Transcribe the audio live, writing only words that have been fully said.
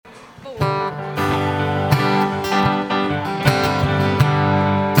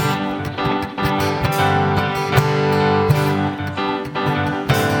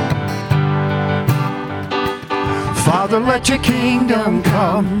Father, let your kingdom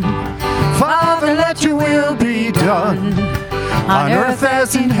come. Father, let your will be done on earth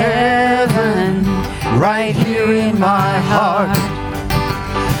as in heaven, right here in my heart.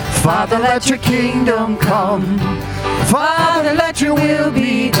 Father, let your kingdom come. Father, let your will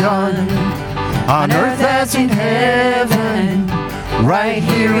be done on earth as in heaven, right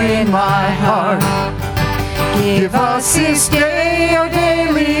here in my heart. Give us this day our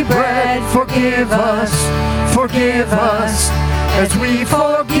daily bread. Forgive us as we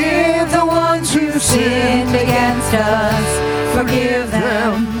forgive the ones who sinned against us. Forgive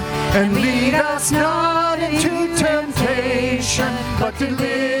them and lead us not into temptation, but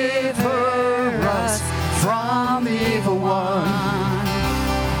deliver us from the evil one.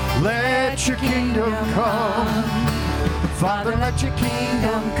 Let your kingdom come. Father, let your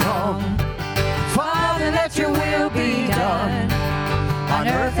kingdom come. Father, let your will be done on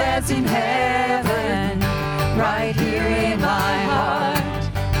earth as in heaven, right here in my heart.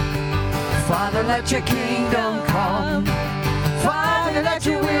 Father, let your kingdom come. Father, let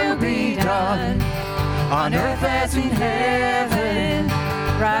your will be done on earth as in heaven,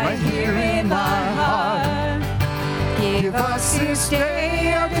 right here in my heart. Give us this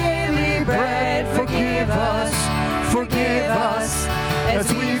day our daily bread. Forgive us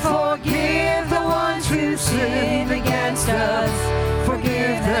as we forgive the ones who sin against us.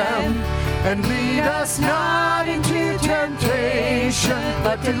 Forgive them and lead us not into temptation,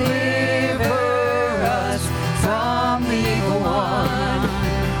 but deliver us from the evil one.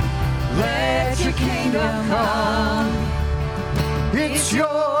 Let your kingdom come. It's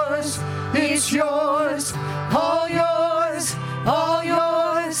yours, all yours, all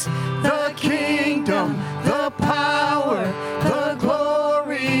yours. The kingdom, the power, the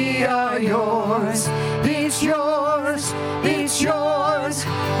glory are yours. It's yours,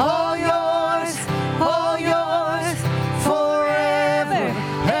 all yours, all yours, forever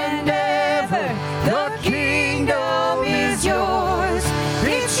and ever. The kingdom is yours.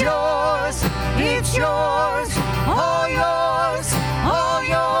 It's yours, all yours, all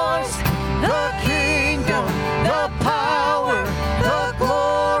yours. The kingdom, the power, the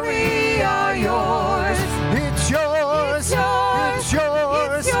glory are yours. It's yours, all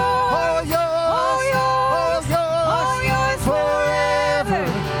yours, all yours, forever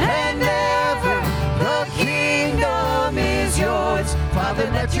and ever. The kingdom is yours. Father,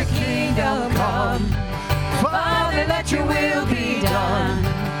 let your kingdom come. Father, let your will be done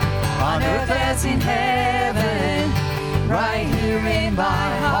on earth as in heaven, right here in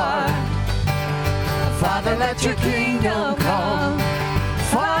my heart. Father, let your kingdom come.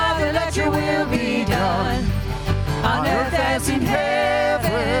 Father, let your will be done on earth as in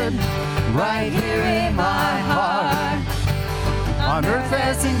heaven, right here in my heart. On earth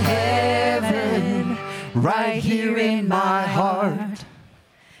as in heaven, right here in my heart.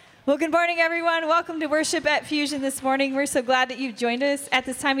 Well, good morning, everyone. Welcome to worship at Fusion this morning. We're so glad that you've joined us. At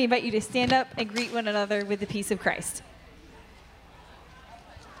this time, we invite you to stand up and greet one another with the peace of Christ.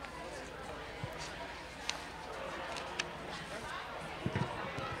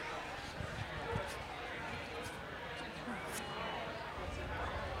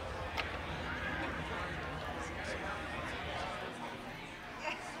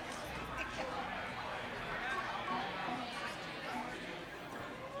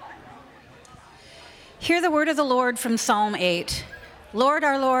 Hear the word of the Lord from Psalm 8. Lord,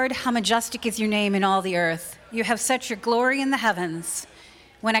 our Lord, how majestic is your name in all the earth. You have set your glory in the heavens.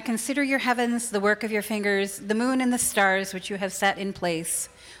 When I consider your heavens, the work of your fingers, the moon and the stars which you have set in place,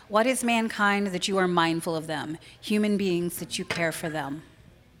 what is mankind that you are mindful of them, human beings that you care for them?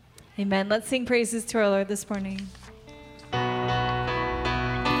 Amen. Let's sing praises to our Lord this morning.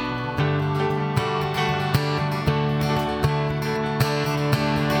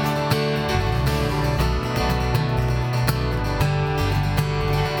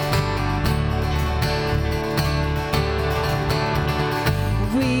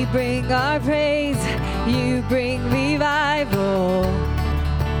 We bring our praise, you bring revival.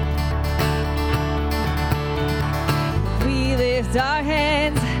 We lift our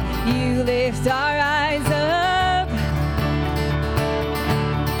hands, you lift our eyes up.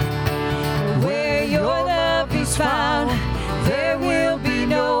 Where your love is found, there will be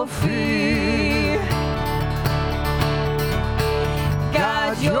no fear.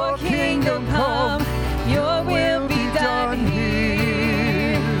 God, your kingdom come, your will be done here.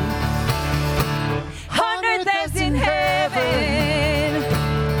 On earth as in heaven,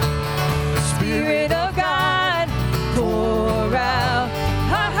 Spirit of God, pour out.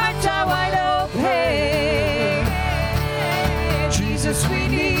 Our hearts are wide open. Jesus, we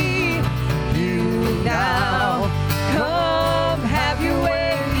need you now. Come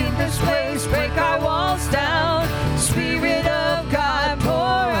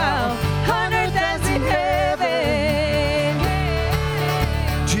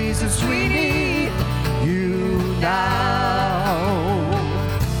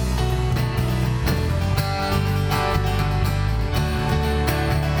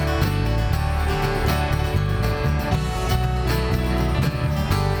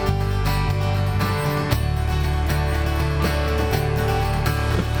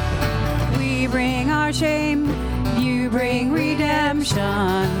bring our shame, you bring redemption.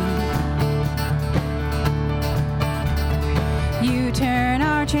 You turn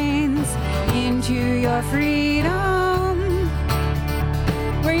our chains into your freedom.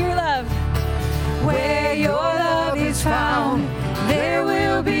 Where your love, Where your love is found, there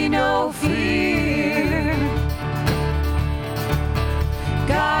will be no fear.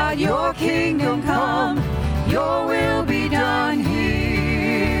 God, your kingdom come, your will be done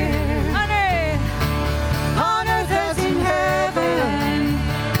here. On earth as in heaven.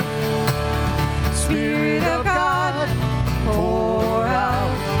 Spirit of God, pour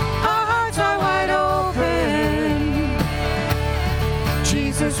out. Our hearts are wide open.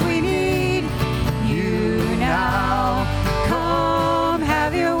 Jesus, we need you now. Come,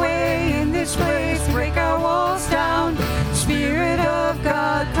 have your way in this place. Break our walls down. Spirit of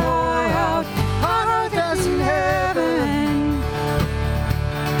God, pour out. On earth as in heaven.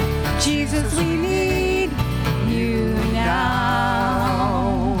 Jesus, we need you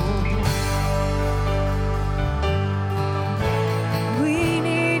now. we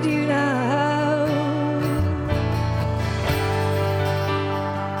need you now.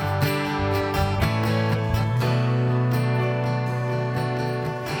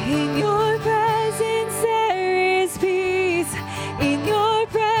 In your presence there is peace. In your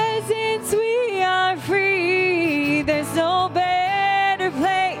presence we are free. There's no better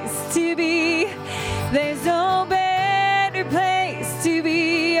place to be. There's no better place to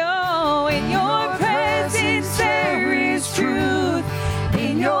be. Oh, in your presence there is truth.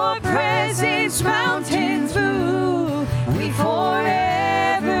 In your presence mountains move. We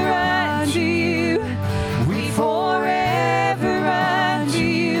forever unto you. We forever unto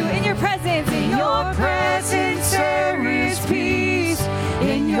you. In your presence there is peace.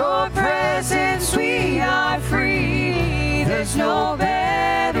 In your presence we are free. There's no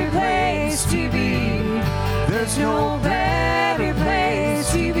better place to be. There's no better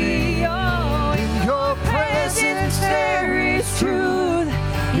place to be. Oh, in your presence there is truth.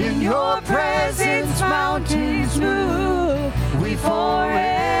 In your presence mountains move. We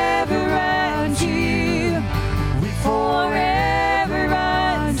forever unto you. We forever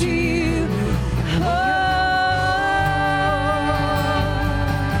unto you.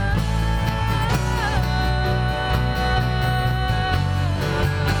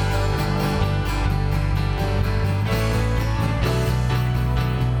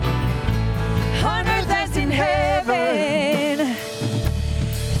 On earth as in heaven.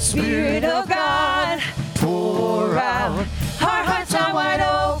 Spirit of God, pour out. Our hearts are wide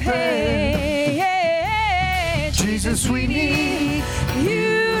open. Jesus, we need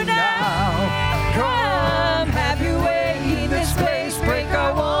you now. Come, have your way in this place. Break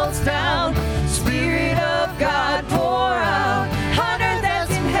our walls down. Spirit of God, pour out. On earth as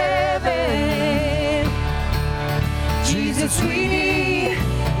in heaven. Jesus, we need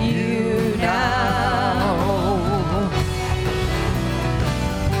you now.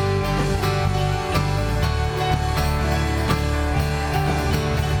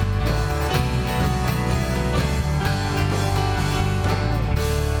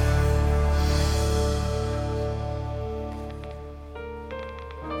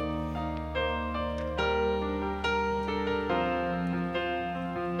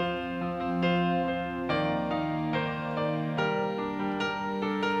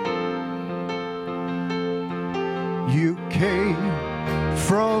 You came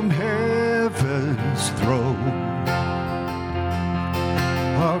from heaven's throne,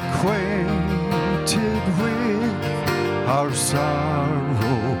 acquainted with our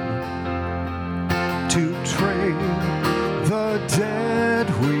sorrow, to trade the debt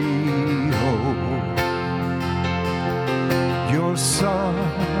we owe. Your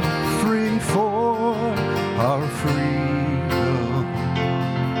suffering for our freedom.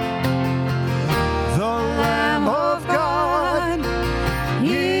 The Lamb of God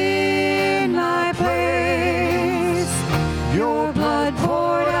in my place. Your blood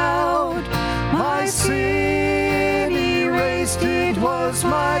poured out, my sin erased. It was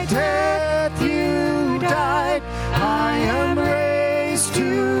my death you died. I am raised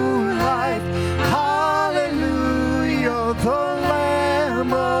to life. Hallelujah, the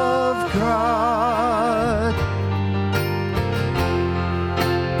Lamb of God.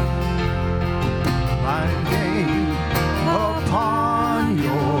 My name upon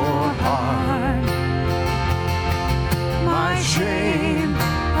your heart, my shame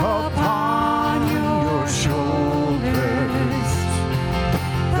upon your shoulders,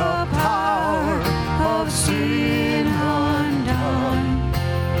 the power of sin undone,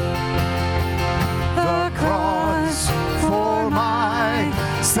 the cross for my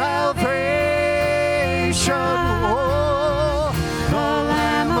salvation. Oh, the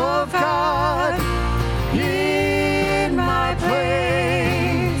Lamb of God in my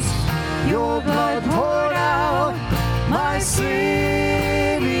place. Your blood poured out, my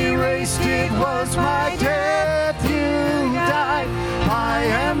sin erased. It was my death you died. I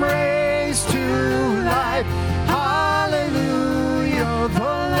am raised to life. Hallelujah, the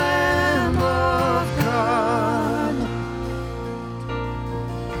Lamb of God.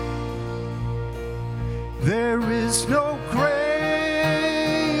 There is no greater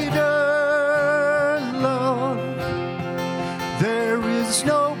love. There is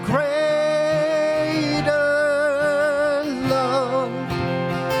no greater love.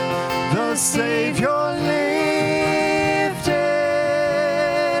 The Savior lifted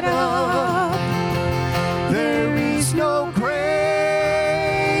up. There is no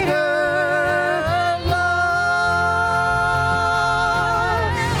greater love.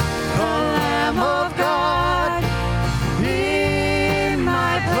 The Lamb of God in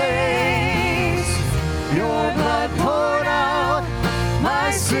my place. Your blood poured out, my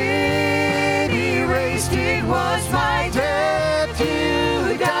sin erased. It was my death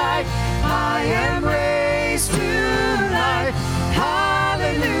you died. I am raised to life.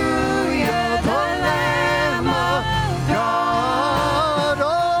 Hallelujah, the Lamb of God.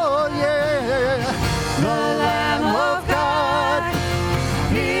 Oh yeah, the Lamb of God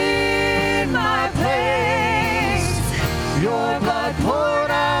in my place. Your blood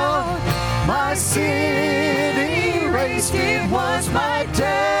poured out, my sin erased. It was my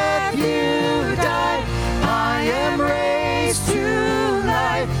death you died. I am raised to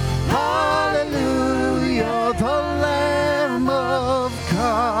life. Hallelujah, the Lamb of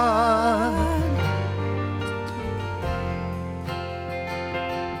God.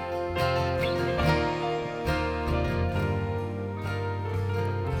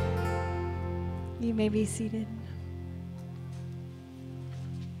 You may be seated.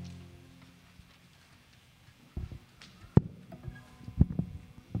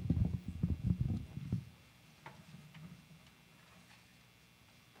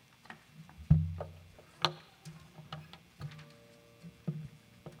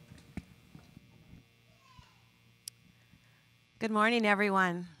 Good morning,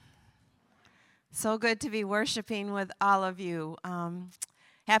 everyone. So good to be worshiping with all of you.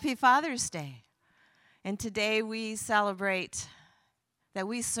 Happy Father's Day. And today we celebrate that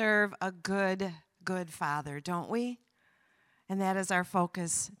we serve a good Father, don't we? And that is our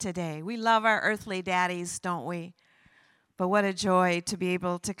focus today. We love our earthly daddies, don't we? But what a joy to be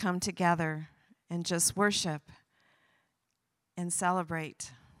able to come together and just worship and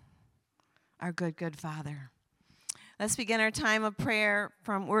celebrate our good Father. Let's begin our time of prayer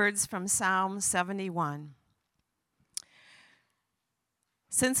from words from Psalm 71.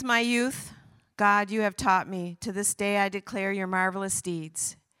 Since my youth, God, you have taught me. To this day I declare your marvelous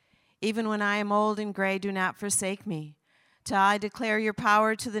deeds. Even when I am old and gray, do not forsake me, till I declare your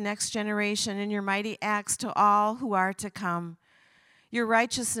power to the next generation and your mighty acts to all who are to come. Your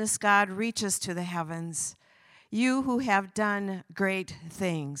righteousness, God, reaches to the heavens. You who have done great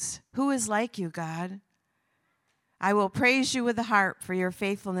things. Who is like you, God? I will praise you with the harp for your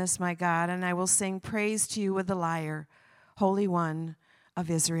faithfulness, my God, and I will sing praise to you with the lyre, Holy One of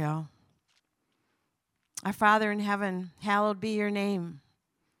Israel. Our Father in heaven, hallowed be your name.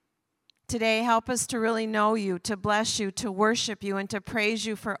 Today, help us to really know you, to bless you, to worship you, and to praise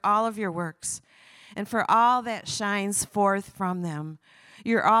you for all of your works and for all that shines forth from them.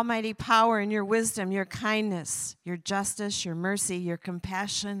 Your almighty power and your wisdom, your kindness, your justice, your mercy, your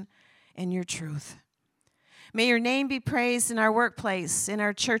compassion, and your truth. May your name be praised in our workplace, in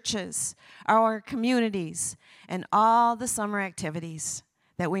our churches, our communities, and all the summer activities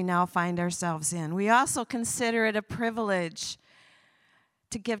that we now find ourselves in. We also consider it a privilege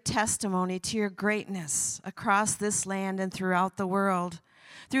to give testimony to your greatness across this land and throughout the world.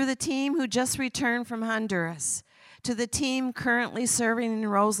 Through the team who just returned from Honduras, to the team currently serving in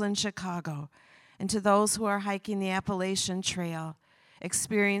Roseland, Chicago, and to those who are hiking the Appalachian Trail,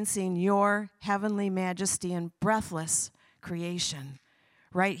 experiencing your heavenly majesty and breathless creation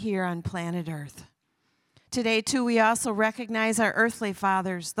right here on planet Earth. Today, too, we also recognize our earthly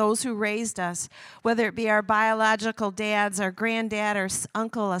fathers, those who raised us, whether it be our biological dads, our granddad, our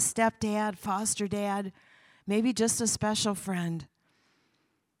uncle, a stepdad, foster dad, maybe just a special friend.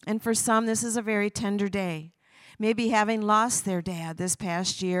 And for some, this is a very tender day. Maybe having lost their dad this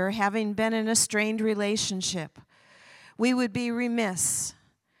past year, having been in a strained relationship. We would be remiss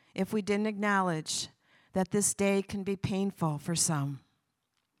if we didn't acknowledge that this day can be painful for some.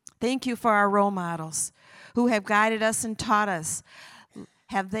 Thank you for our role models who have guided us and taught us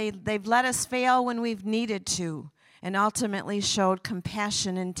They've let us fail when we've needed to, and ultimately showed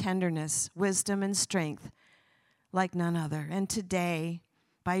compassion and tenderness, wisdom and strength like none other. And today,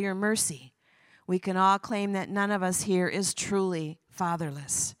 by your mercy, we can all claim that none of us here is truly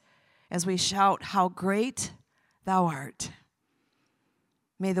fatherless, as we shout, "How great thou art."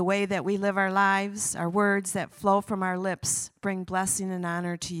 May the way that we live our lives, our words that flow from our lips, bring blessing and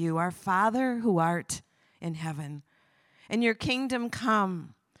honor to you, our Father who art in heaven. And your kingdom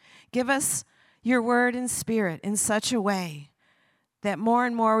come. Give us your word and spirit in such a way that more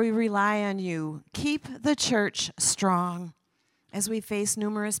and more we rely on you. Keep the church strong as we face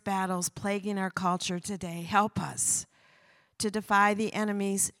numerous battles plaguing our culture today. Help us to defy the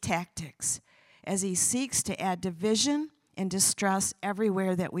enemy's tactics as he seeks to add division and distress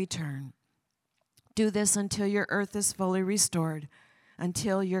everywhere that we turn. Do this until your earth is fully restored,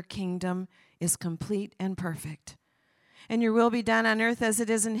 until your kingdom is complete and perfect. And your will be done on earth as it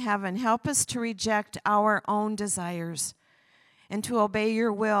is in heaven. Help us to reject our own desires and to obey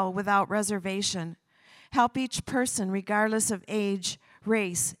your will without reservation. Help each person, regardless of age,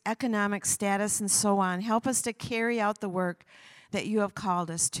 race, economic status, and so on. Help us to carry out the work that you have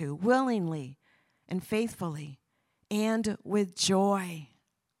called us to, willingly and faithfully and with joy.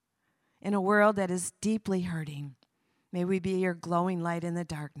 In a world that is deeply hurting, may we be your glowing light in the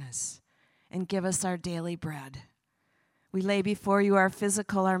darkness, and give us our daily bread. We lay before you our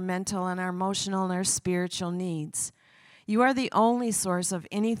physical, our mental, and our emotional and our spiritual needs. You are the only source of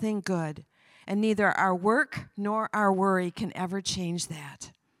anything good, and neither our work nor our worry can ever change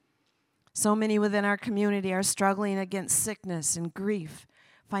that. So many within our community are struggling against sickness and grief,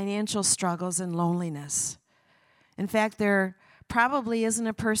 financial struggles and loneliness. In fact, there probably isn't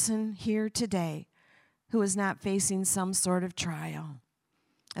a person here today who is not facing some sort of trial.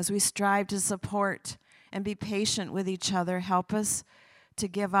 As we strive to support and be patient with each other, help us to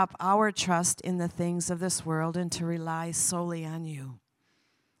give up our trust in the things of this world and to rely solely on you.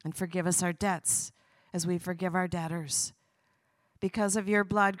 And forgive us our debts as we forgive our debtors. Because of your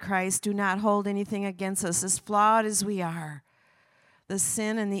blood, Christ, do not hold anything against us, as flawed as we are, the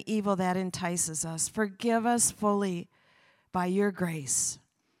sin and the evil that entices us. Forgive us fully by your grace,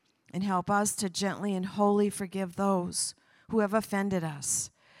 and help us to gently and wholly forgive those who have offended us.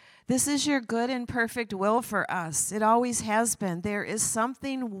 This is your good and perfect will for us. It always has been. There is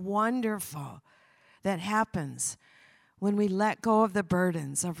something wonderful that happens when we let go of the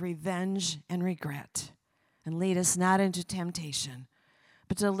burdens of revenge and regret. And lead us not into temptation,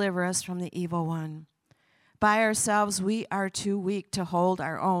 but deliver us from the evil one. By ourselves, we are too weak to hold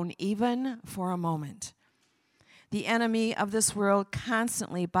our own, even for a moment. The enemy of this world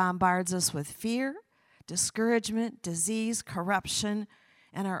constantly bombards us with fear, discouragement, disease, corruption,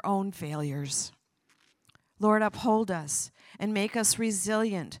 and our own failures. Lord, uphold us and make us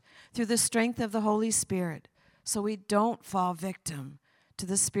resilient through the strength of the Holy Spirit, so we don't fall victim to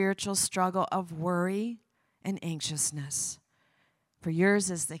the spiritual struggle of worry and anxiousness. For yours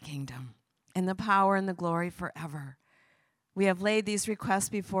is the kingdom and the power and the glory forever. We have laid these requests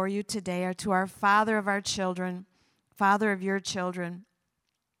before you today, or to our Father of our children, Father of your children.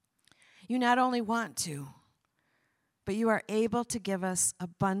 You not only want to, but you are able to give us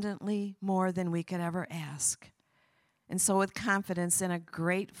abundantly more than we could ever ask. And so with confidence and a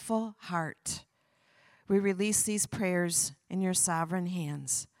grateful heart, we release these prayers in your sovereign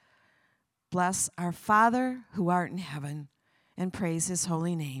hands. Bless our Father who art in heaven, and praise his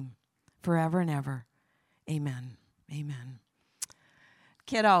holy name forever and ever. Amen. Amen.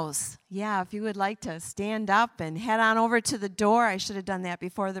 Kiddos, if you would like to stand up and head on over to the door. I should have done that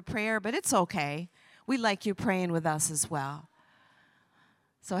before the prayer, but it's okay. We'd like you praying with us as well.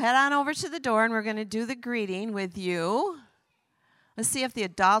 So head on over to the door, and we're going to do the greeting with you. Let's see if the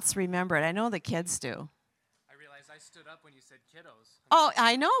adults remember it. I know the kids do. I realized I stood up when you said kiddos. Oh,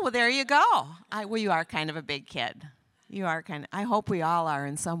 I know. Well, there you go. Well, you are kind of a big kid. You are kind of, I hope we all are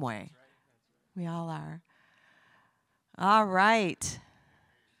in some way. That's right. We all are. All right.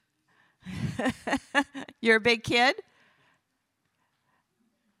 You're a big kid?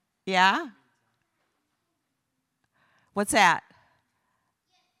 Yeah? What's that?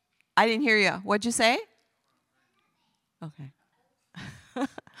 I didn't hear you. What'd you say? Okay.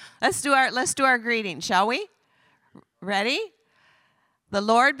 Let's do our greeting, shall we? Ready? The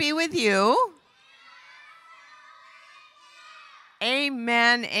Lord be with you.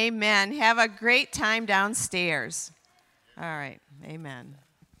 Amen, amen. Have a great time downstairs. All right, amen.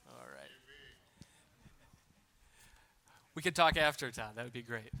 All right. We could talk after, Todd. That would be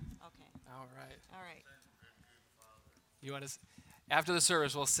great. Okay. All right. All right. You want to? After the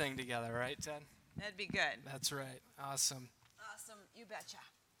service, we'll sing together, right, Ted? That'd be good. That's right. Awesome. Awesome. You betcha.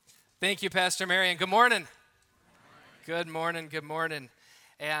 Thank you, Pastor Mary, and good morning. Good morning, good morning.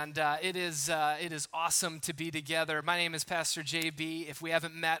 And it is awesome to be together. My name is Pastor JB. If we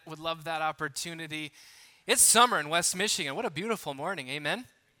haven't met, would love that opportunity. It's summer in West Michigan. What a beautiful morning, amen?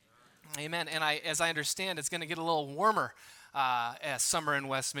 Amen. And as I understand, it's going to get a little warmer as summer in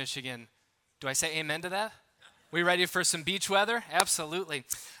West Michigan. Do I say amen to that? We ready for some beach weather? Absolutely.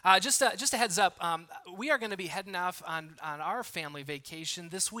 Just a heads up, we are going to be heading off on our family vacation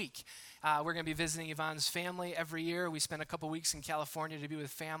this week. We're going to be visiting Yvonne's family every year. We spend a couple weeks in California to be with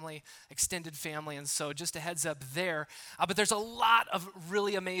family, extended family, and so just a heads up there. But there's a lot of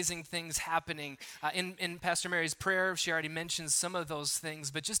really amazing things happening. In Pastor Mary's prayer, she already mentioned some of those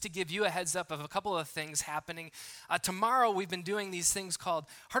things, but just to give you a heads up of a couple of things happening. Tomorrow, we've been doing these things called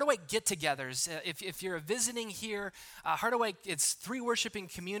Hardaway Get-Togethers. If you're visiting here, Hardaway, it's 3 worshiping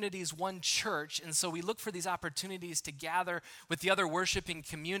communities, 1 church, and so we look for these opportunities to gather with the other worshiping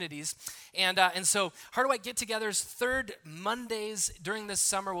communities. And so Hardaway Get-Togethers, 3rd Mondays during this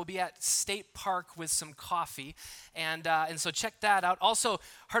summer, will be at State Park with some coffee. And so check that out. Also,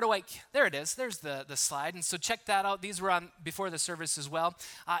 Hardaway, there it is. There's the slide. And so check that out. These were on before the service as well.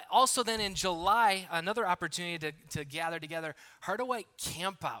 Also then in July, another opportunity to gather together, Hardaway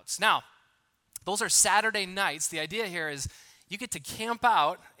Campouts. Now, those are Saturday nights. The idea here is you get to camp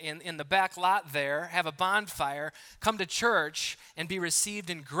out in the back lot there, have a bonfire, come to church, and be received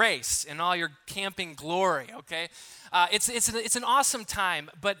in grace in all your camping glory, okay? It's an awesome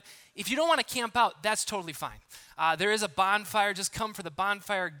time, but if you don't want to camp out, that's totally fine. There is a bonfire. Just come for the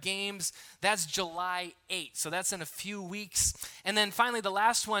bonfire games. That's July 8th, so that's in a few weeks. And then finally, the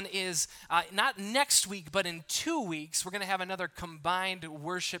last one is not next week, but in 2 weeks, we're going to have another combined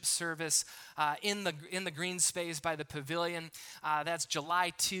worship service in the green space by the pavilion. That's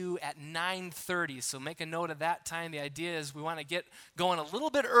July 2 at 9:30, so make a note of that time. The idea is we want to get going a little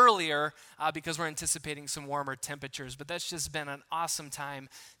bit earlier because we're anticipating some warmer temperatures, but that's just been an awesome time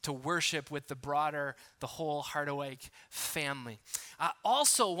to worship with the whole Hardaway family. I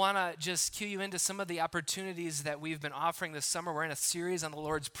also want to just cue you into some of the opportunities that we've been offering this summer. We're in a series on the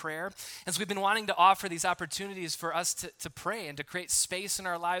Lord's Prayer, and so we've been wanting to offer these opportunities for us to pray and to create space in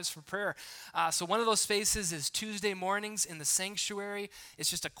our lives for prayer. So one of those spaces is Tuesday mornings in the sanctuary. It's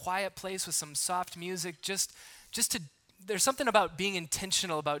just a quiet place with some soft music, there's something about being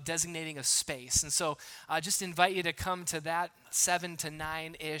intentional about designating a space. And so I just invite you to come to that 7 to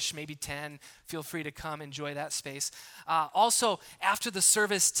 9-ish, maybe 10. Feel free to come enjoy that space. Also, after the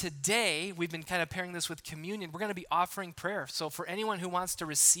service today, we've been kind of pairing this with communion. We're going to be offering prayer. So for anyone who wants to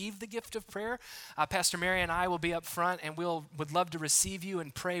receive the gift of prayer, Pastor Mary and I will be up front, and would love to receive you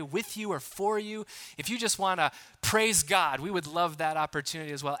and pray with you or for you. If you just want to praise God, we would love that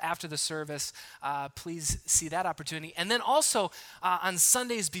opportunity as well. After the service, please see that opportunity. And then also on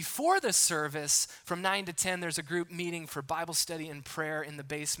Sundays before the service, from 9 to 10, there's a group meeting for Bible study and prayer in the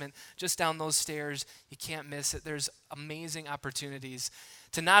basement, just down those stairs. You can't miss it. There's amazing opportunities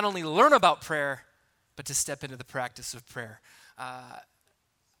to not only learn about prayer, but to step into the practice of prayer.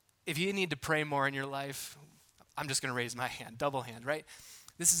 If you need to pray more in your life, I'm just going to raise my hand, double hand, right?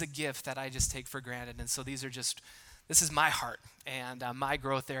 This is a gift that I just take for granted, and so this is my heart and my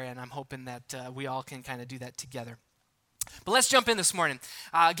growth area, and I'm hoping that we all can kind of do that together. But let's jump in this morning.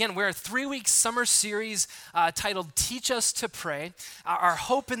 Again, we're a 3-week summer series titled Teach Us to Pray. Our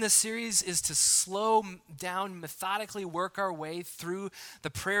hope in this series is to slow down, methodically work our way through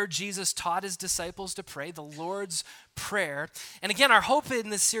the prayer Jesus taught his disciples to pray, the Lord's Prayer. And again, our hope in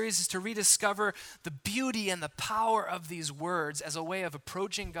this series is to rediscover the beauty and the power of these words as a way of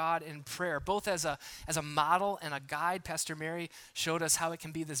approaching God in prayer, both as a model and a guide. Pastor Mary showed us how it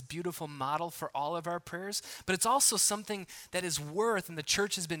can be this beautiful model for all of our prayers, but it's also something that is worth, and the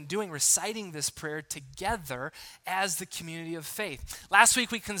church has been doing, reciting this prayer together as the community of faith. Last week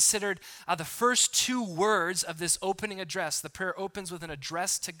we considered the first 2 words of this opening address. The prayer opens with an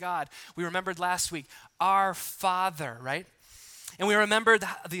address to God. We remembered last week, Our Father, right? And we remembered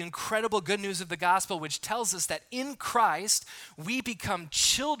the incredible good news of the gospel, which tells us that in Christ, we become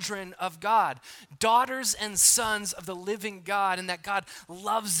children of God, daughters and sons of the living God, and that God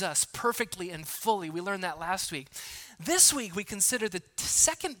loves us perfectly and fully. We learned that last week. This week, we consider the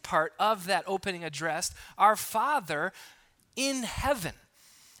second part of that opening address, Our Father in heaven.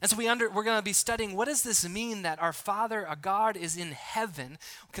 And so we're going to be studying, what does this mean that our Father, our God, is in heaven?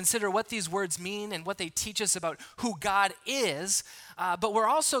 Consider what these words mean and what they teach us about who God is. But we're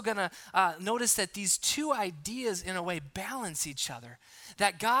also going to notice that these 2 ideas, in a way, balance each other.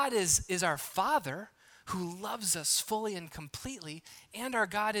 That God is our Father, who loves us fully and completely, and our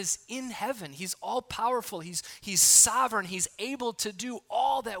God is in heaven. He's all powerful. He's sovereign. He's able to do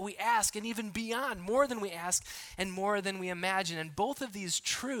all that we ask and even beyond, more than we ask and more than we imagine. And both of these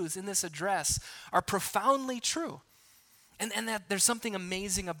truths in this address are profoundly true. And that there's something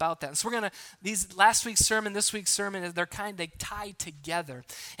amazing about that. And so these last week's sermon, this week's sermon, they tie together.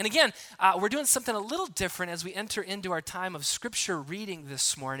 And again, we're doing something a little different as we enter into our time of scripture reading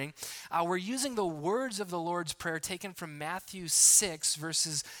this morning. We're using the words of the Lord's Prayer taken from Matthew 6,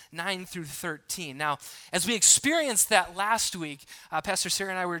 verses 9 through 13. Now, as we experienced that last week, Pastor Sarah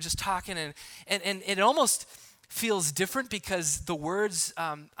and I were just talking, and it almost feels different because the words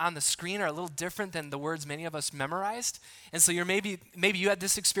on the screen are a little different than the words many of us memorized. And so maybe you had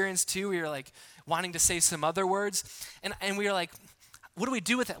this experience too, where you're like wanting to say some other words. And we were like, what do we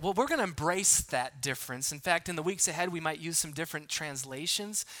do with that? Well, we're going to embrace that difference. In fact, in the weeks ahead, we might use some different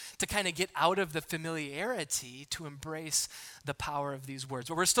translations to kind of get out of the familiarity to embrace the power of these words.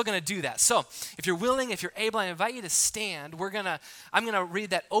 But we're still going to do that. So if you're willing, if you're able, I invite you to stand. I'm going to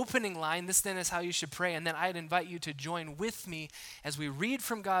read that opening line. This then is how you should pray. And then I'd invite you to join with me as we read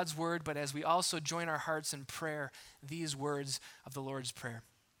from God's word, but as we also join our hearts in prayer, these words of the Lord's Prayer.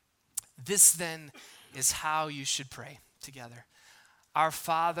 This then is how you should pray together. Our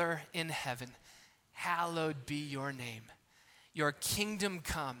Father in heaven, hallowed be your name. Your kingdom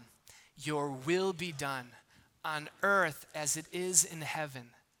come, your will be done on earth as it is in heaven.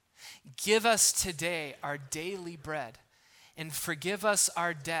 Give us today our daily bread, and forgive us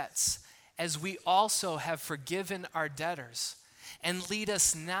our debts as we also have forgiven our debtors. And lead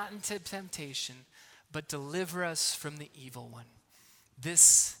us not into temptation, but deliver us from the evil one.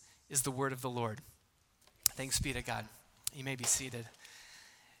 This is the word of the Lord. Thanks be to God. You may be seated.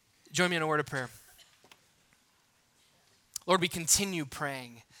 Join me in a word of prayer. Lord, we continue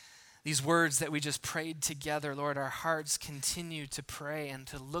praying these words that we just prayed together. Lord, our hearts continue to pray and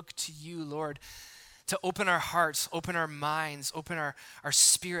to look to you, Lord, to open our hearts, open our minds, open our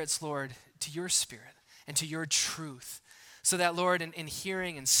spirits, Lord, to your spirit and to your truth. So that, Lord, in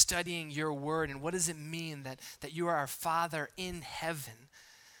hearing and studying your word, and what does it mean that you are our Father in heaven,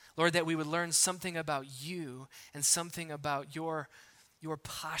 Lord, that we would learn something about you and something about your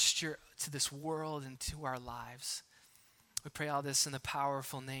posture to this world and to our lives. We pray all this in the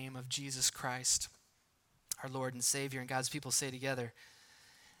powerful name of Jesus Christ, our Lord and Savior. And God's people say together,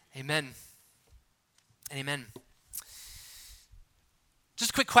 amen and amen. Just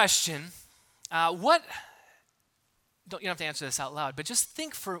a quick question. You don't have to answer this out loud, but just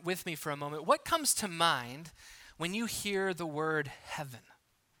think with me for a moment. What comes to mind when you hear the word heaven?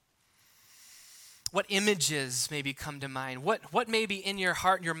 What images maybe come to mind? What maybe in your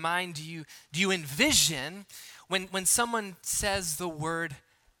heart and your mind do you envision when someone says the word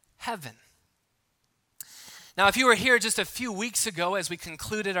heaven? Now, if you were here just a few weeks ago as we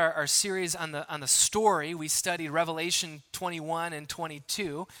concluded our series on the story, we studied Revelation 21 and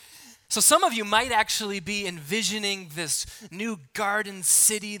 22. So some of you might actually be envisioning this new garden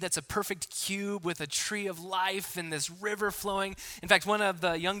city that's a perfect cube with a tree of life and this river flowing. In fact, one of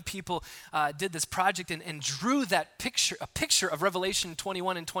the young people did this project and drew a picture of Revelation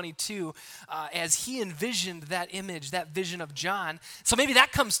 21 and 22 as he envisioned that image, that vision of John. So maybe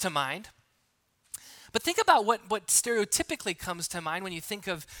that comes to mind. But think about what stereotypically comes to mind when you think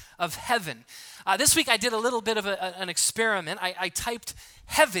of heaven. This week I did a little bit of an experiment. I typed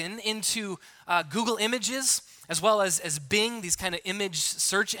heaven into Google Images as well as Bing, these kind of image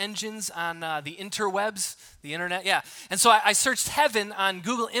search engines on the interwebs, the internet, yeah. And so I searched heaven on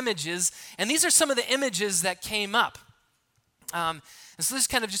Google Images, and these are some of the images that came up. And so this is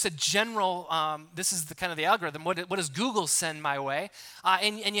kind of just a general, this is the kind of the algorithm. What does Google send my way?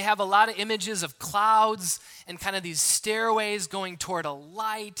 And you have a lot of images of clouds and kind of these stairways going toward a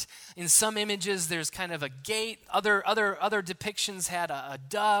light. In some images, there's kind of a gate. Other depictions had a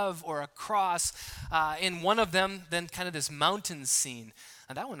dove or a cross. In one of them, then kind of this mountain scene.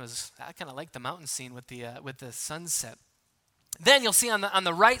 And I kind of like the mountain scene with the sunset. Then you'll see on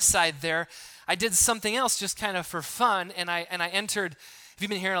the right side there, I did something else just kind of for fun, and I entered. If you've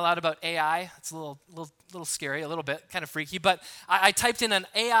been hearing a lot about AI, it's a little scary, a little bit, kind of freaky. But I typed in an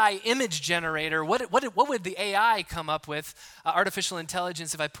AI image generator. What would the AI come up with? Artificial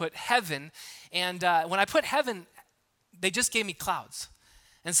intelligence. If I put heaven, and when I put heaven, they just gave me clouds.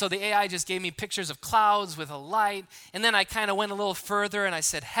 And so the AI just gave me pictures of clouds with a light. And then I kind of went a little further and I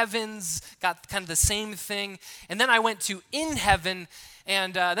said heavens, got kind of the same thing. And then I went to in heaven,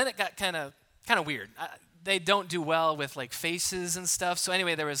 and then it got kind of weird. They don't do well with like faces and stuff. So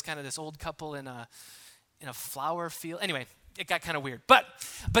anyway, there was kind of this old couple in a flower field. Anyway, it got kind of weird. But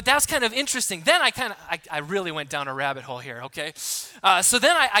that's kind of interesting. Then I really went down a rabbit hole here, okay? So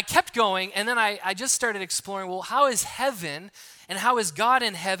then I kept going, and then I just started exploring, well, how is heaven and how is God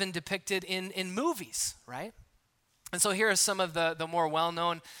in heaven depicted in movies, right? And so here are some of the more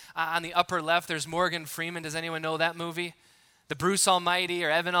well-known. On the upper left, there's Morgan Freeman. Does anyone know that movie? The Bruce Almighty or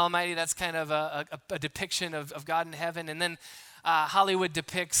Evan Almighty, that's kind of a depiction of God in heaven. And then Hollywood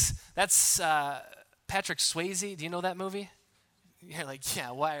depicts, that's Patrick Swayze. Do you know that movie? You're like,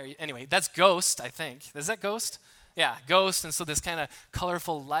 yeah, why are you? Anyway, that's Ghost, I think. Is that Ghost? Yeah, Ghost. And so this kind of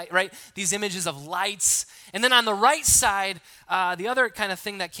colorful light, right? These images of lights. And then on the right side, the other kind of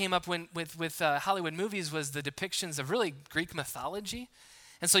thing that came up with Hollywood movies was the depictions of really Greek mythology.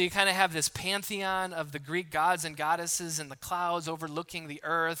 And so you kind of have this pantheon of the Greek gods and goddesses and the clouds overlooking the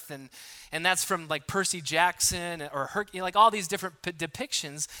earth. And that's from like Percy Jackson or Hercules, like all these different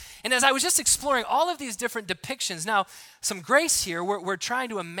depictions. And as I was just exploring all of these different depictions, now some grace here, we're trying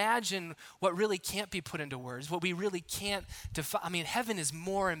to imagine what really can't be put into words, what we really can't define. I mean, heaven is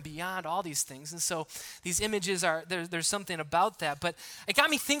more and beyond all these things. And so these images are, there's something about that. But it got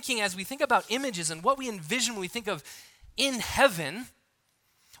me thinking as we think about images and what we envision when we think of in heaven,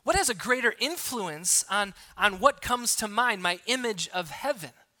 what has a greater influence on what comes to mind, my image of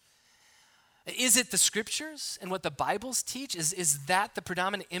heaven? Is it the scriptures and what the Bibles teach? Is that the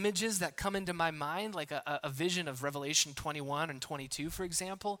predominant images that come into my mind, like a vision of Revelation 21 and 22, for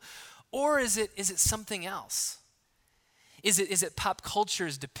example? Or is it something else? Is it pop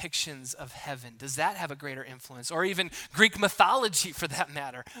culture's depictions of heaven? Does that have a greater influence? Or even Greek mythology, for that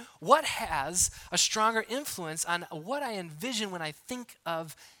matter? What has a stronger influence on what I envision when I think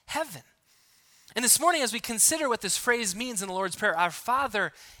of heaven? And this morning, as we consider what this phrase means in the Lord's Prayer, our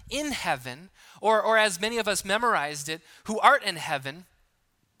Father in heaven, or as many of us memorized it, who art in heaven,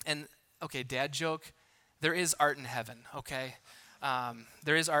 and, okay, dad joke, there is art in heaven, okay?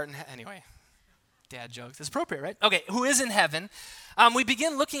 There is art in heaven, anyway. Dad jokes. It's appropriate, right? Okay, who is in heaven. We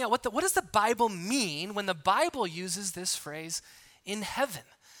begin looking at what does the Bible mean when the Bible uses this phrase, in heaven?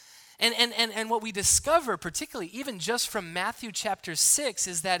 And what we discover, particularly even just from Matthew chapter 6,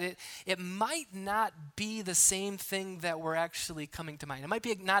 is that it might not be the same thing that we're actually coming to mind. It might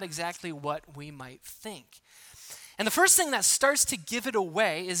be not exactly what we might think. And the first thing that starts to give it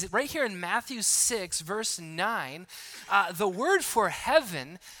away is right here in Matthew 6, verse 9, the word for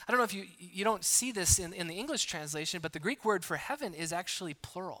heaven, I don't know if you don't see this in the English translation, but the Greek word for heaven is actually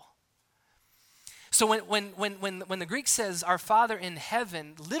plural. So when the Greek says our Father in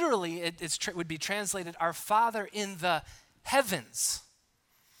heaven, literally it would be translated our Father in the heavens.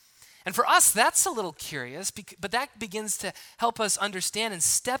 And for us, that's a little curious, but that begins to help us understand and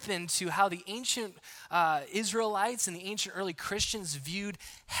step into how the ancient Israelites and the ancient early Christians viewed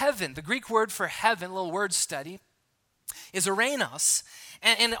heaven. The Greek word for heaven, a little word study, is ouranos.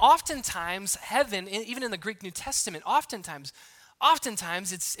 And oftentimes, heaven, even in the Greek New Testament, oftentimes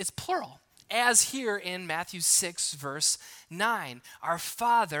it's plural. As here in Matthew 6, verse 9, our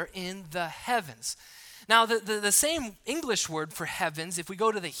Father in the heavens. Now, the same English word for heavens, if we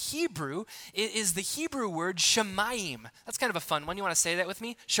go to the Hebrew, is the Hebrew word shamayim. That's kind of a fun one. You want to say that with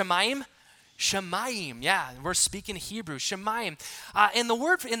me? Shamayim? Shamayim, yeah, we're speaking Hebrew, shamayim. And the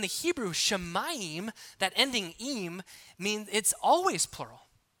word in the Hebrew, shamayim, that ending im, means it's always plural.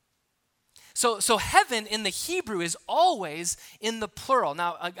 So heaven in the Hebrew is always in the plural.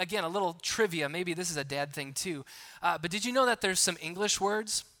 Now, again, a little trivia. Maybe this is a dad thing too. But did you know that there's some English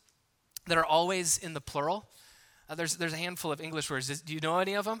words that are always in the plural? There's a handful of English words. Do you know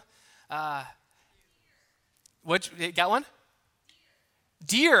any of them? Got one?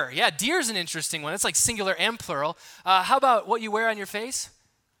 Deer. Yeah, deer is an interesting one. It's like singular and plural. How about what you wear on your face?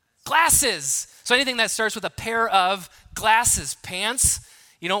 Glasses. So anything that starts with a pair of glasses. Pants.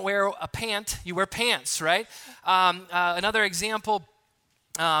 You don't wear a pant, you wear pants, right? Another example,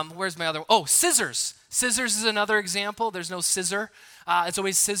 where's my other one? Oh, scissors. Scissors is another example. There's no scissor. It's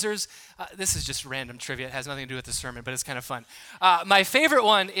always scissors. This is just random trivia. It has nothing to do with the sermon, but it's kind of fun. My favorite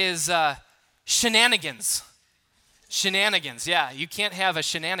one is shenanigans. Shenanigans, yeah. You can't have a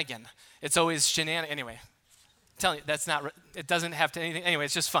shenanigan. It's always Anyway, I'm telling you, it doesn't have to anything. Anyway,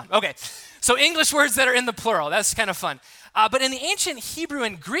 it's just fun. Okay, so English words that are in the plural. That's kind of fun. But in the ancient Hebrew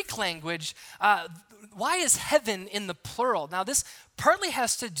and Greek language, why is heaven in the plural? Now, this partly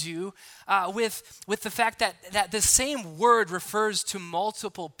has to do with the fact that the same word refers to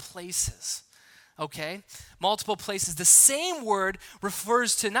multiple places, okay? Multiple places. The same word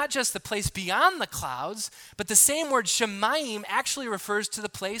refers to not just the place beyond the clouds, but the same word, shamayim, actually refers to the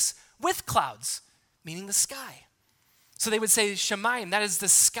place with clouds, meaning the sky. So they would say shamayim, that is the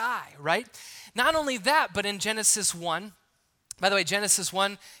sky, right? Not only that, but in Genesis 1, By the way, Genesis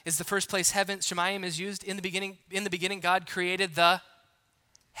 1 is the first place Shemayim is used. In the beginning, God created the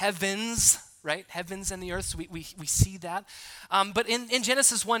heavens, right? Heavens and the earth, so we see that. But in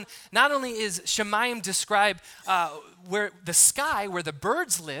Genesis 1, not only is Shemayim described where the sky, where the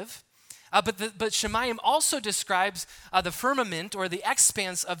birds live, but Shemayim also describes the firmament or the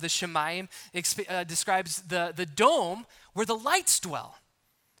expanse of the Shemayim, describes the dome where the lights dwell.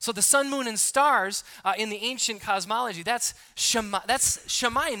 So the sun, moon, and stars in the ancient cosmology, that's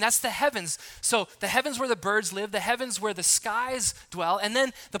Shemayim, that's the heavens. So the heavens where the birds live, the heavens where the skies dwell, and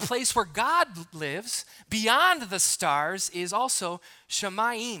then the place where God lives, beyond the stars, is also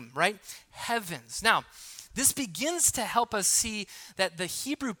Shemayim, right? Heavens. Now, this begins to help us see that the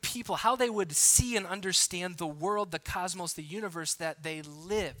Hebrew people, how they would see and understand the world, the cosmos, the universe that they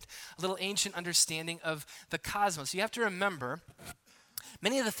lived. A little ancient understanding of the cosmos. You have to remember,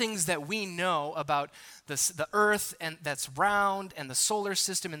 many of the things that we know about the earth and that's round and the solar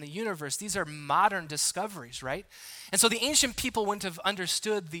system and the universe, these are modern discoveries, right? And so the ancient people wouldn't have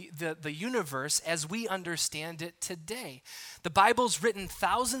understood the universe as we understand it today. The Bible's written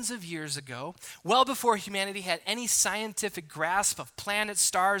thousands of years ago, well before humanity had any scientific grasp of planets,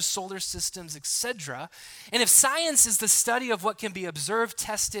 stars, solar systems, etc. And if science is the study of what can be observed,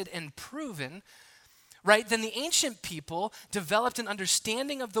 tested, and proven, right, then the ancient people developed an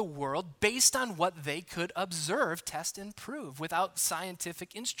understanding of the world based on what they could observe, test, and prove without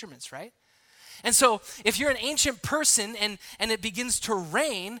scientific instruments, right? And so if you're an ancient person and it begins to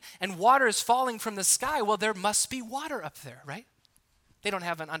rain and water is falling from the sky, well, there must be water up there, right? They don't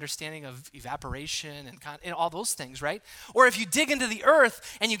have an understanding of evaporation and all those things, right? Or if you dig into the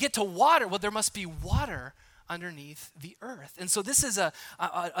earth and you get to water, well, there must be water underneath the earth. And so this is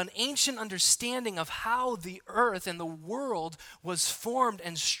an ancient understanding of how the earth and the world was formed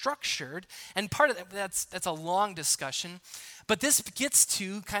and structured. And part of that's a long discussion, but this gets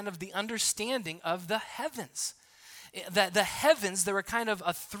to kind of the understanding of the heavens. The heavens, there were kind of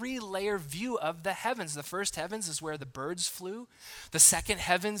a three-layer view of the heavens. The first heavens is where the birds flew. The second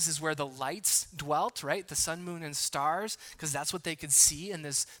heavens is where the lights dwelt, right? The sun, moon, and stars, because that's what they could see in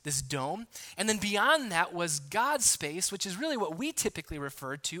this dome. And then beyond that was God's space, which is really what we typically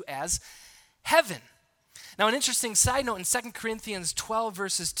refer to as heaven. Now, an interesting side note, in 2 Corinthians 12,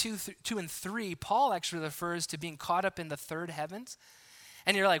 verses 2 and 3, Paul actually refers to being caught up in the third heavens.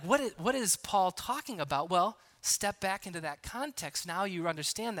 And you're like, what is Paul talking about? Well, step back into that context. Now you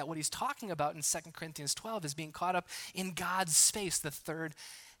understand that what he's talking about in 2 Corinthians 12 is being caught up in God's space, the third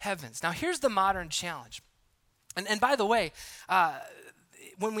heavens. Now here's the modern challenge. And by the way,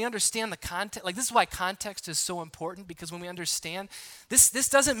 when we understand the context, like this is why context is so important, because when we understand, this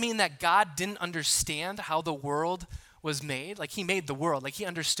doesn't mean that God didn't understand how the world was made. Like he made the world, like he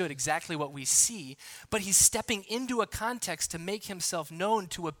understood exactly what we see, but he's stepping into a context to make himself known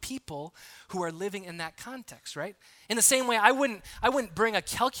to a people who are living in that context, right? In the same way, I wouldn't bring a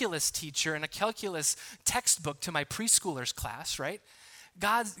calculus teacher and a calculus textbook to my preschoolers class, right?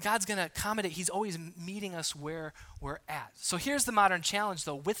 God's going to accommodate. He's always meeting us where we're at. So here's the modern challenge,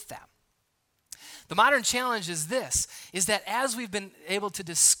 though, with that. The modern challenge is this, is that as we've been able to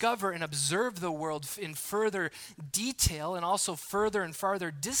discover and observe the world in further detail and also further and farther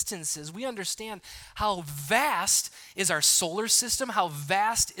distances, we understand how vast is our solar system, how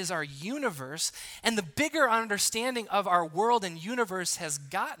vast is our universe, and the bigger understanding of our world and universe has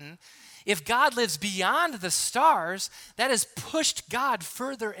gotten, if God lives beyond the stars, that has pushed God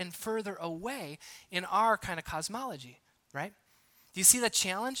further and further away in our kind of cosmology, right? Do you see that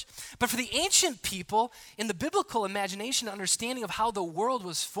challenge? But for the ancient people, in the biblical imagination, understanding of how the world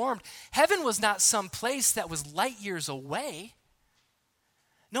was formed, heaven was not some place that was light years away.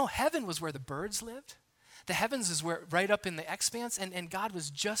 No, heaven was where the birds lived. The heavens is where right up in the expanse, and God was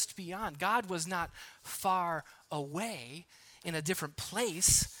just beyond. God was not far away in a different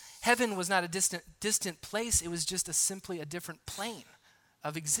place. Heaven was not a distant place. It was just simply a different plane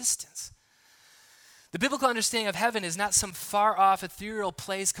of existence. The biblical understanding of heaven is not some far-off, ethereal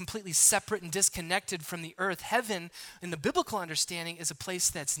place completely separate and disconnected from the earth. Heaven, in the biblical understanding, is a place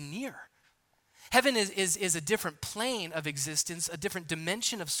that's near. Heaven is a different plane of existence, a different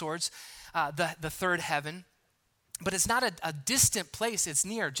dimension of sorts, the third heaven. But it's not a distant place, it's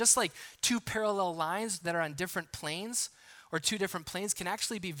near. Just like two parallel lines that are on different planes, or two different planes can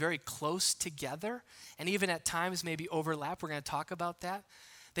actually be very close together, and even at times maybe overlap. We're going to talk about that.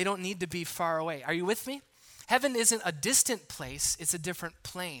 They don't need to be far away. Are you with me? Heaven isn't a distant place, it's a different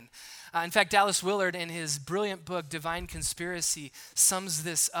plane. In fact, Dallas Willard, in his brilliant book, Divine Conspiracy, sums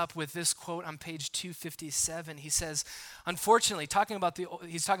this up with this quote on page 257. He says, unfortunately,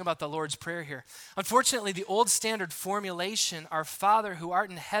 he's talking about the Lord's Prayer here. Unfortunately, the old standard formulation, our Father who art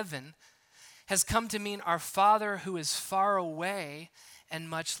in heaven, has come to mean our Father who is far away and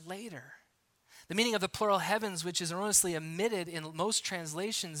much later. The meaning of the plural heavens, which is erroneously omitted in most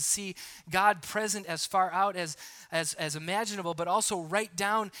translations, see God present as far out as imaginable, but also right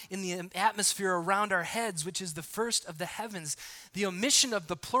down in the atmosphere around our heads, which is the first of the heavens. The omission of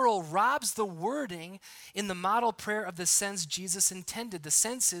the plural robs the wording in the model prayer of the sense Jesus intended. The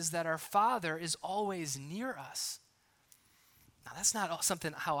sense is that our Father is always near us. Now, that's not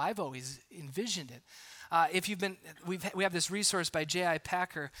something how I've always envisioned it. We have this resource by J.I.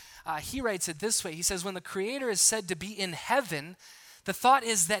 Packer. He writes it this way. He says, when the Creator is said to be in heaven, the thought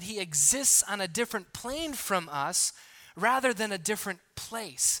is that he exists on a different plane from us rather than a different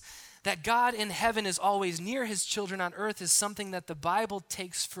place. That God in heaven is always near his children on earth is something that the Bible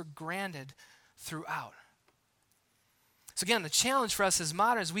takes for granted throughout. So again, the challenge for us as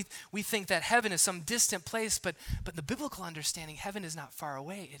moderns, we think that heaven is some distant place, but the biblical understanding, heaven is not far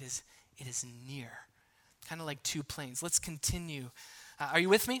away. It is near. Kind of like two planes. Let's continue. Are you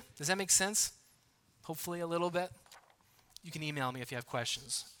with me? Does that make sense? Hopefully a little bit. You can email me if you have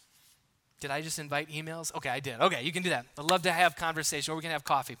questions. Did I just invite emails? Okay, I did. Okay, you can do that. I'd love to have conversation, or we can have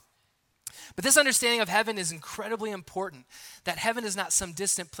coffee. But this understanding of heaven is incredibly important, that heaven is not some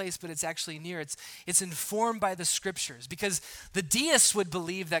distant place, but it's actually near. It's informed by the scriptures, because the deists would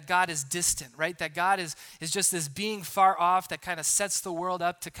believe that God is distant, right? That God is just this being far off that kind of sets the world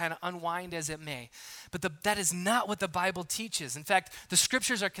up to kind of unwind as it may. But that is not what the Bible teaches. In fact, the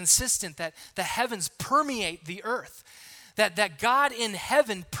scriptures are consistent that the heavens permeate the earth. That God in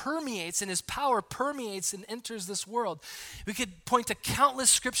heaven permeates, and his power permeates and enters this world. We could point to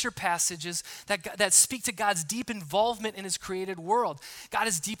countless scripture passages that speak to God's deep involvement in his created world. God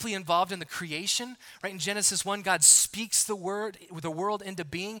is deeply involved in the creation. Right in Genesis 1, God speaks the world into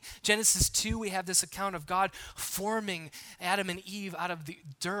being. Genesis 2, we have this account of God forming Adam and Eve out of the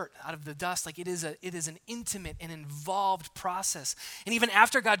dirt, out of the dust. Like it is an intimate and involved process. And even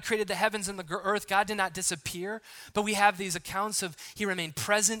after God created the heavens and the earth, God did not disappear, but we have these accounts of he remained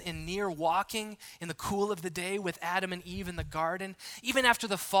present and near, walking in the cool of the day with Adam and Eve in the garden. Even after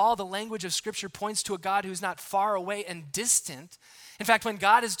the fall, the language of Scripture points to a God who's not far away and distant. In fact, when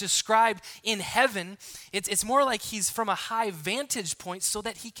God is described in heaven, it's more like he's from a high vantage point so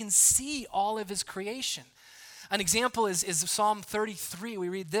that he can see all of his creation. An example is Psalm 33. We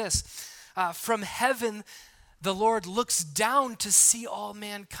read this, from heaven the Lord looks down to see all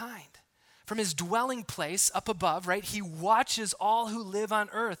mankind. From his dwelling place up above, right, he watches all who live on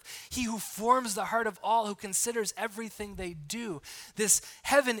earth. He who forms the heart of all, who considers everything they do. This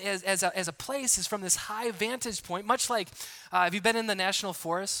heaven as a place is from this high vantage point, much like, have you been in the National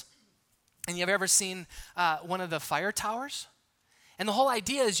Forest and you've ever seen one of the fire towers? And the whole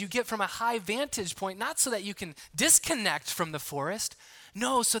idea is you get from a high vantage point, not so that you can disconnect from the forest,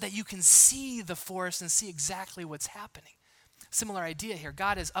 no, so that you can see the forest and see exactly what's happening. Similar idea here.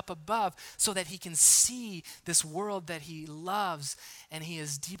 God is up above so that he can see this world that he loves and he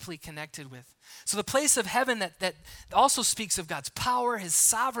is deeply connected with. So the place of heaven that also speaks of God's power, his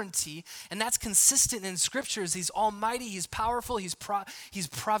sovereignty, and that's consistent in scriptures. He's almighty, he's powerful, he's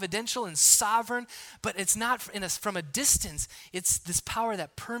providential and sovereign, but it's not from a distance. It's this power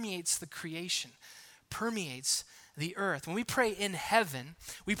that permeates the creation, permeates the earth. When we pray in heaven,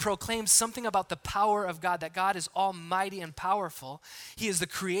 we proclaim something about the power of God, that God is almighty and powerful. He is the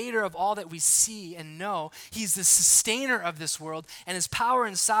creator of all that we see and know. He's the sustainer of this world, and his power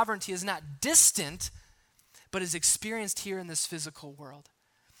and sovereignty is not distant, but is experienced here in this physical world.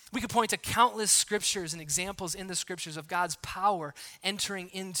 We could point to countless scriptures and examples in the scriptures of God's power entering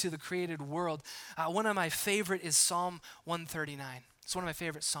into the created world. One of my favorite is Psalm 139. It's one of my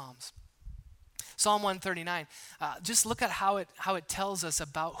favorite Psalms. Psalm 139, just look at how it tells us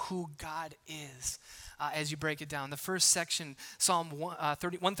about who God is as you break it down. The first section, Psalm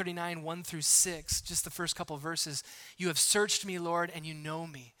 139, 1 through 6, just the first couple of verses. You have searched me, Lord, and you know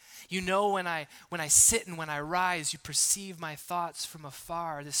me. You know when I sit and when I rise, you perceive my thoughts from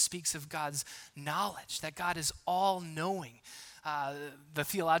afar. This speaks of God's knowledge, that God is all-knowing. The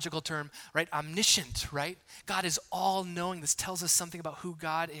theological term, right? Omniscient, right? God is all-knowing. This tells us something about who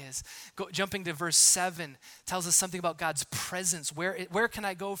God is. Jumping to verse 7 tells us something about God's presence. Where can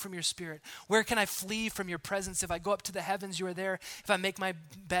I go from your spirit? Where can I flee from your presence? If I go up to the heavens, you are there. If I make my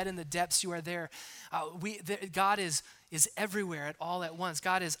bed in the depths, you are there. God is is everywhere at all at once.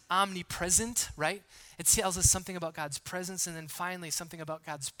 God is omnipresent, right? It tells us something about God's presence. And then finally, something about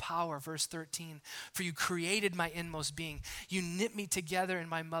God's power. Verse 13, for you created my inmost being. You knit me together in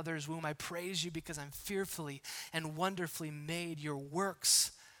my mother's womb. I praise you because I'm fearfully and wonderfully made. Your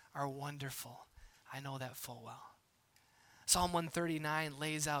works are wonderful. I know that full well. Psalm 139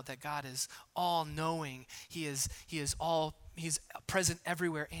 lays out that God is all-knowing. He's present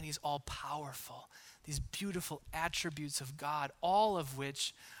everywhere, and he's all-powerful. These beautiful attributes of God, all of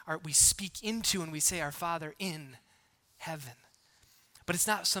which we speak into when we say our Father in heaven. But it's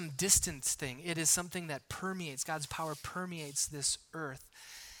not some distance thing. It is something that permeates. God's power permeates this earth.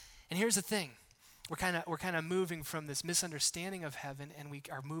 And here's the thing. We're kind of moving from this misunderstanding of heaven, and we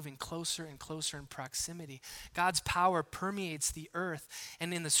are moving closer and closer in proximity. God's power permeates the earth,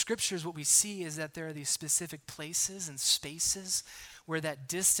 and in the scriptures what we see is that there are these specific places and spaces where that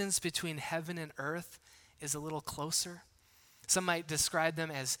distance between heaven and earth is a little closer. Some might describe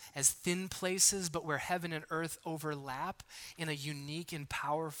them as thin places, but where heaven and earth overlap in a unique and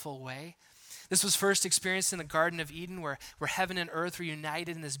powerful way. This was first experienced in the Garden of Eden, where heaven and earth were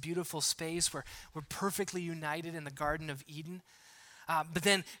united in this beautiful space, where we're perfectly united in the Garden of Eden. But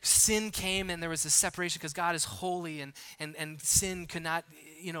then sin came, and there was this separation because God is holy, and sin could not,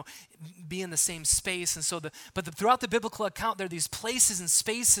 be in the same space. And so, throughout the biblical account, there are these places and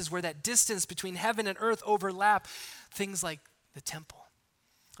spaces where that distance between heaven and earth overlap. Things like the temple.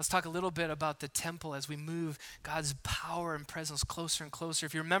 Let's talk a little bit about the temple as we move God's power and presence closer and closer.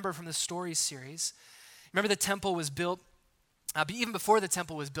 If you remember from the story series, remember the temple was built, but even before the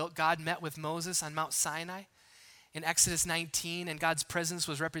temple was built, God met with Moses on Mount Sinai in Exodus 19, and God's presence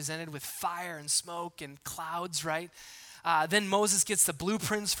was represented with fire and smoke and clouds, right? Then Moses gets the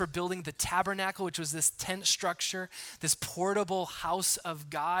blueprints for building the tabernacle, which was this tent structure, this portable house of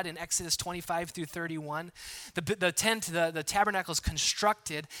God in Exodus 25 through 31. The tabernacle is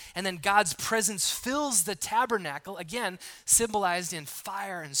constructed, and then God's presence fills the tabernacle, again, symbolized in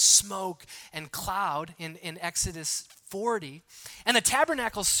fire and smoke and cloud in Exodus 40. And the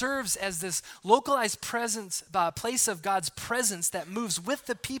tabernacle serves as this localized place of God's presence that moves with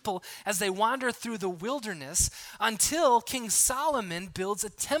the people as they wander through the wilderness until King Solomon builds a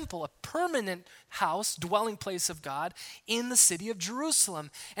temple, a permanent house, dwelling place of God in the city of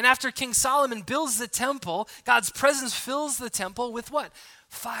Jerusalem. And after King Solomon builds the temple, God's presence fills the temple with what?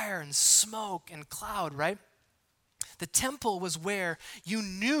 Fire and smoke and cloud, right? The temple was where you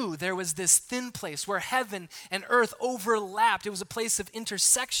knew there was this thin place where heaven and earth overlapped. It was a place of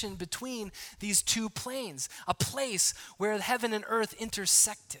intersection between these two planes, a place where heaven and earth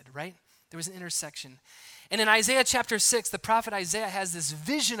intersected, right? There was an intersection. And in Isaiah chapter 6, the prophet Isaiah has this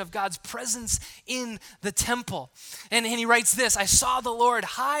vision of God's presence in the temple. And he writes this, I saw the Lord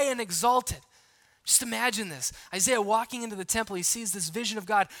high and exalted. Just imagine this. Isaiah walking into the temple, he sees this vision of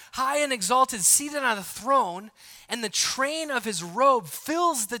God high and exalted, seated on a throne, and the train of his robe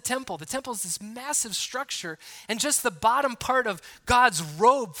fills the temple. The temple is this massive structure, and just the bottom part of God's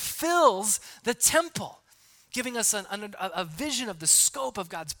robe fills the temple, giving us a vision of the scope of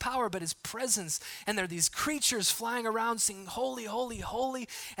God's power, but his presence. And there are these creatures flying around singing, holy, holy, holy.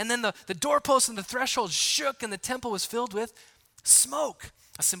 And then the doorpost and the threshold shook, and the temple was filled with smoke,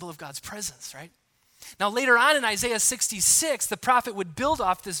 a symbol of God's presence, right? Now, later on in Isaiah 66, the prophet would build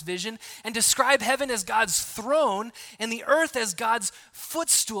off this vision and describe heaven as God's throne and the earth as God's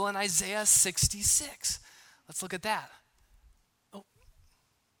footstool in Isaiah 66. Let's look at that. Oh,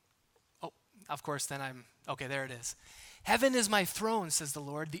 of course, then okay, there it is. Heaven is my throne, says the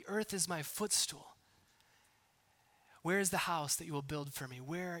Lord. The earth is my footstool. Where is the house that you will build for me?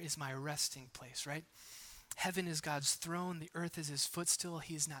 Where is my resting place, right? Heaven is God's throne. The earth is his footstool.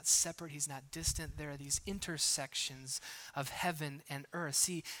 He's not separate. He's not distant. There are these intersections of heaven and earth.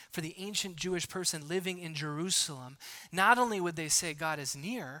 See, for the ancient Jewish person living in Jerusalem, not only would they say God is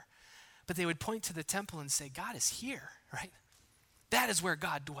near, but they would point to the temple and say God is here, right? That is where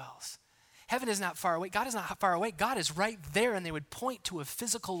God dwells. Heaven is not far away. God is not far away. God is right there, and they would point to a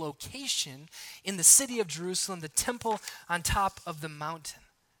physical location in the city of Jerusalem, the temple on top of the mountain.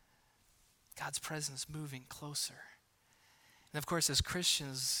 God's presence moving closer. And of course, as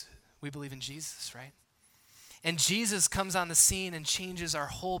Christians, we believe in Jesus, right? And Jesus comes on the scene and changes our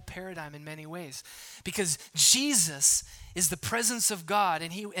whole paradigm in many ways. Because Jesus is the presence of God,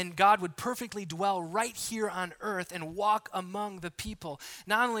 and God would perfectly dwell right here on earth and walk among the people.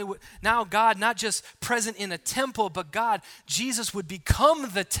 Now God, not just present in a temple, but Jesus would become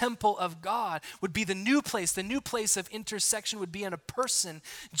the temple of God, would be the new place of intersection would be in a person,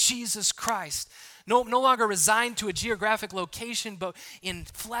 Jesus Christ. No longer resigned to a geographic location, but in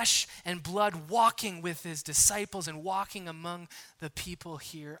flesh and blood, walking with his disciples. disciples and walking among the people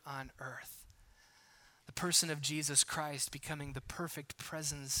here on earth. The person of Jesus Christ becoming the perfect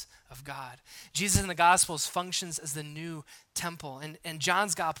presence of God. Jesus in the Gospels functions as the new temple. And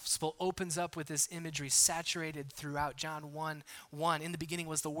John's Gospel opens up with this imagery saturated throughout John 1:1. In the beginning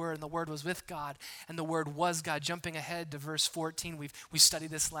was the Word, and the Word was with God, and the Word was God. Jumping ahead to verse 14, we've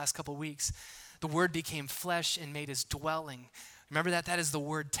studied this the last couple weeks. The Word became flesh and made his dwelling. Remember that? That is the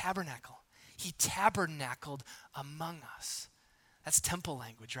word tabernacle. He tabernacled among us. That's temple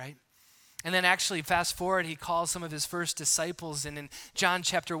language, right? And then actually, fast forward, he calls some of his first disciples, and in John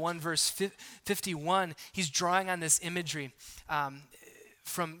chapter 1, verse 51, he's drawing on this imagery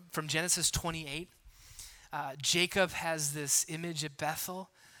from Genesis 28. Jacob has this image at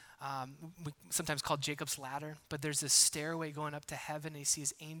Bethel, we sometimes called Jacob's ladder, but there's this stairway going up to heaven, and he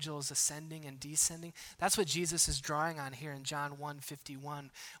sees angels ascending and descending. That's what Jesus is drawing on here in John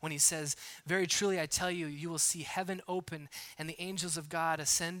 1:51, when he says, "Very truly I tell you, you will see heaven open and the angels of God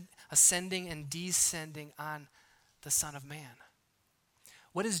ascending and descending on the Son of Man."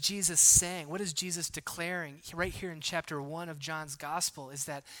 What is Jesus saying? What is Jesus declaring right here in chapter 1 of John's gospel is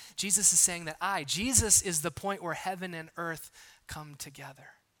that Jesus is saying that Jesus is the point where heaven and earth come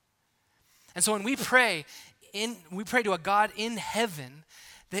together. And so when we pray to a God in heaven,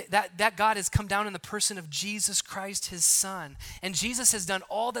 that God has come down in the person of Jesus Christ, his Son. And Jesus has done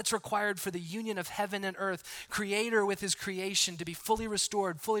all that's required for the union of heaven and earth, creator with his creation, to be fully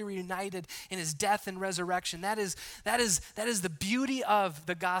restored, fully reunited in his death and resurrection. That is the beauty of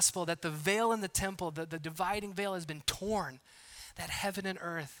the gospel, that the veil in the temple, the dividing veil has been torn, that heaven and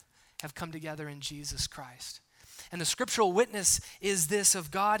earth have come together in Jesus Christ. And the scriptural witness is this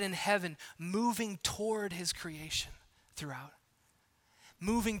of God in heaven moving toward his creation throughout.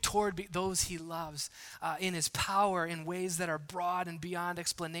 Moving toward those he loves in his power in ways that are broad and beyond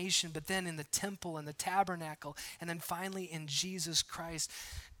explanation, but then in the temple and the tabernacle, and then finally in Jesus Christ,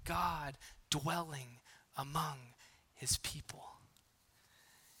 God dwelling among his people.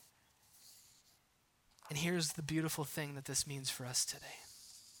 And here's the beautiful thing that this means for us today.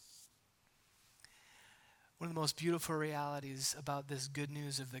 One of the most beautiful realities about this good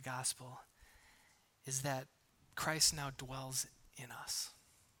news of the gospel is that Christ now dwells in us.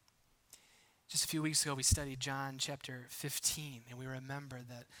 Just a few weeks ago, we studied John chapter 15, and we remember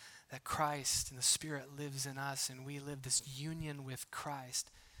that Christ and the Spirit lives in us, and we live this union with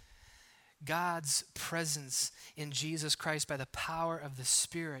Christ. God's presence in Jesus Christ by the power of the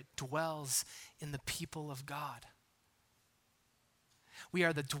Spirit dwells in the people of God. We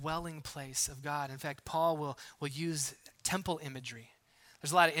are the dwelling place of God. In fact, Paul will use temple imagery.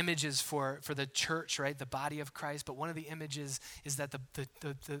 There's a lot of images for the church, right? The body of Christ. But one of the images is that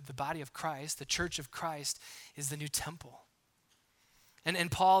the body of Christ, the church of Christ, is the new temple.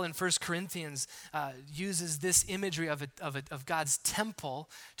 And Paul in 1 Corinthians uses this imagery of God's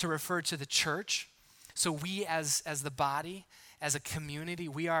temple to refer to the church. So we as the body, as a community,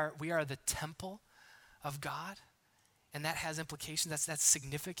 we are the temple of God. And that has implications. That's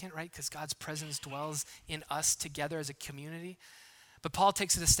significant, right? Because God's presence dwells in us together as a community. But Paul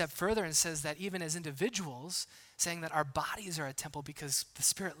takes it a step further and says that even as individuals, saying that our bodies are a temple because the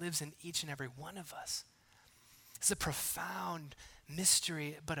Spirit lives in each and every one of us. It's a profound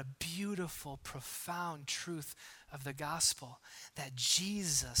mystery, but a beautiful, profound truth of the gospel, that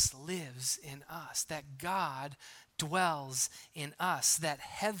Jesus lives in us, that God dwells in us, that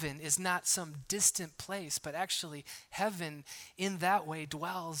heaven is not some distant place, but actually heaven in that way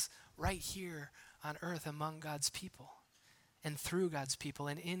dwells right here on earth among God's people and through God's people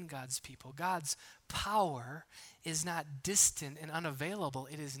and in God's people. God's power is not distant and unavailable.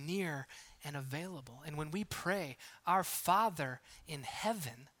 It is near and available. And when we pray, our Father in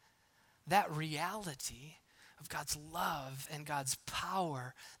heaven, that reality of God's love and God's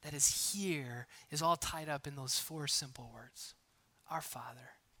power that is here is all tied up in those four simple words. Our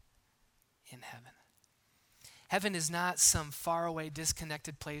Father in heaven. Heaven is not some faraway,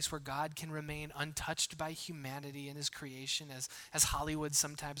 disconnected place where God can remain untouched by humanity and his creation, as Hollywood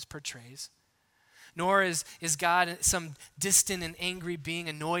sometimes portrays. Nor is God some distant and angry being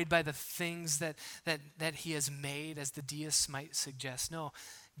annoyed by the things that he has made, as the deists might suggest. No,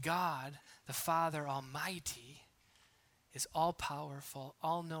 God, the Father Almighty, is all-powerful,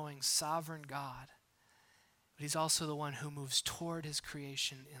 all-knowing, sovereign God. But he's also the one who moves toward his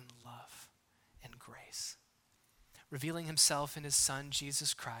creation in love and grace, revealing himself in his Son,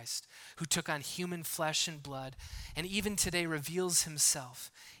 Jesus Christ, who took on human flesh and blood, and even today reveals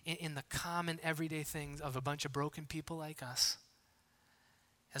himself in the common everyday things of a bunch of broken people like us,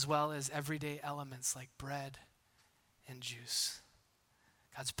 as well as everyday elements like bread and juice.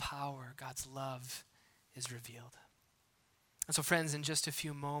 God's power, God's love is revealed. And so, friends, in just a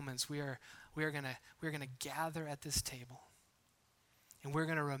few moments, we're gonna gather at this table, and we're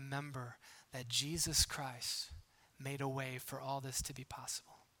gonna remember that Jesus Christ made a way for all this to be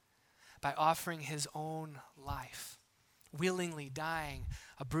possible by offering his own life, willingly dying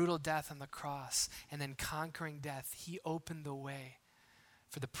a brutal death on the cross, and then conquering death. He opened the way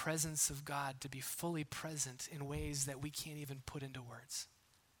for the presence of God to be fully present in ways that we can't even put into words.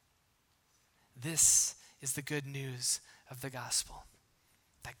 This is the good news of the gospel,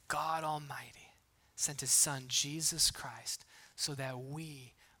 that God Almighty sent his Son, Jesus Christ, so that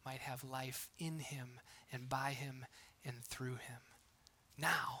we might have life in him and by him and through him,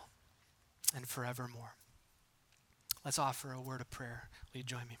 now and forevermore. Let's offer a word of prayer. Will you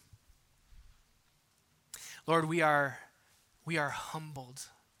join me? Lord, we are humbled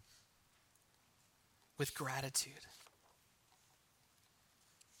with gratitude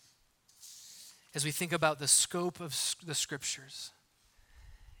as we think about the scope of the scriptures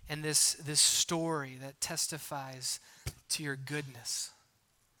and this story that testifies to your goodness.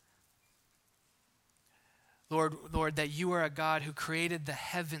 Lord, that you are a God who created the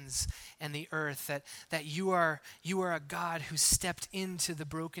heavens and the earth, that you are a God who stepped into the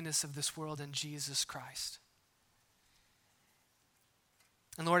brokenness of this world in Jesus Christ.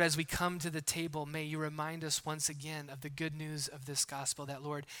 And Lord, as we come to the table, may you remind us once again of the good news of this gospel, that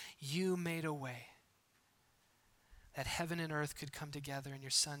Lord, you made a way that heaven and earth could come together in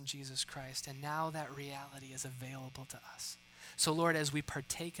your Son, Jesus Christ, and now that reality is available to us. So Lord, as we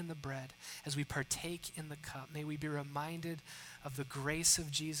partake in the bread, as we partake in the cup, may we be reminded of the grace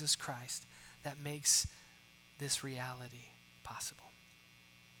of Jesus Christ that makes this reality possible.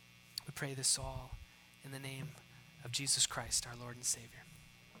 We pray this all in the name of Jesus Christ, our Lord and Savior.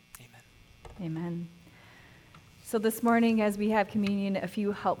 Amen. Amen. So this morning, as we have communion, a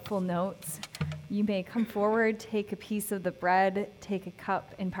few helpful notes. You may come forward, take a piece of the bread, take a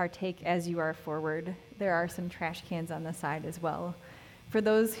cup, and partake as you are forward. There are some trash cans on the side as well. For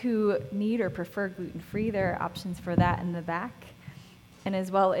those who need or prefer gluten-free, there are options for that in the back. And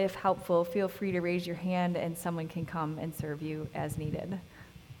as well, if helpful, feel free to raise your hand and someone can come and serve you as needed.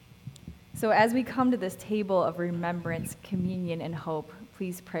 So as we come to this table of remembrance, communion, and hope,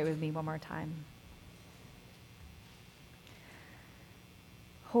 please pray with me one more time.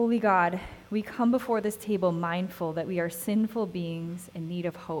 Holy God, we come before this table mindful that we are sinful beings in need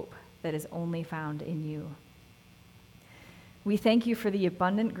of hope that is only found in you. We thank you for the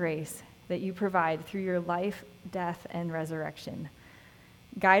abundant grace that you provide through your life, death, and resurrection.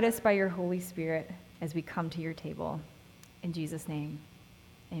 Guide us by your Holy Spirit as we come to your table. In Jesus' name,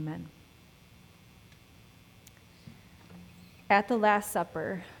 amen. At the Last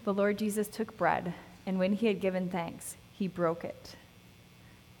Supper, the Lord Jesus took bread, and when he had given thanks, he broke it,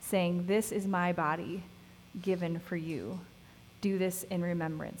 saying, "This is my body given for you. Do this in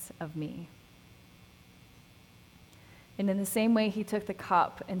remembrance of me." And in the same way, he took the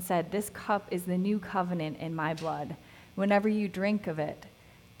cup and said, "This cup is the new covenant in my blood. Whenever you drink of it,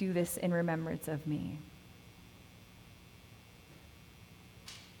 do this in remembrance of me."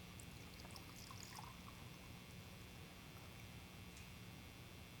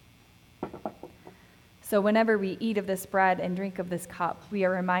 So whenever we eat of this bread and drink of this cup, we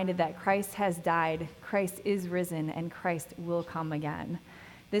are reminded that Christ has died, Christ is risen, and Christ will come again.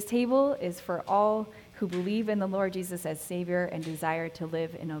 This table is for all who believe in the Lord Jesus as Savior and desire to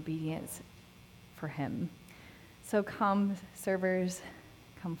live in obedience for him. So come, servers,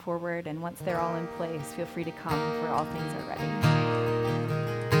 come forward, and once they're all in place, feel free to come, for all things are ready.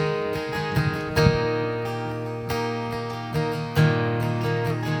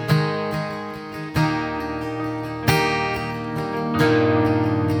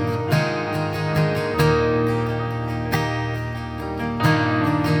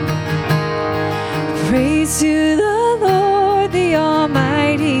 Praise to the Lord, the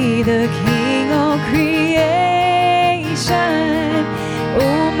Almighty, the King of creation.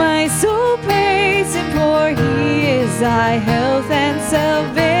 Oh, my soul, praise him, for he is thy health and salvation.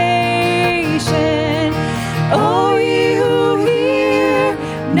 Oh, ye who hear,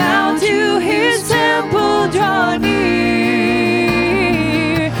 now to his temple draw near.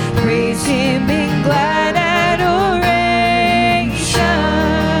 Praise him in glad adoration.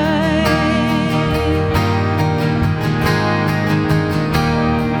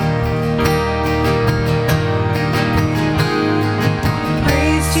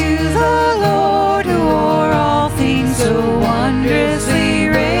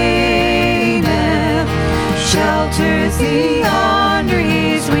 The under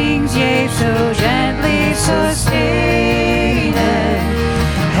his wings, yea, so gently sustained.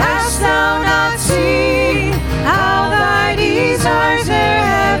 Hast thou not seen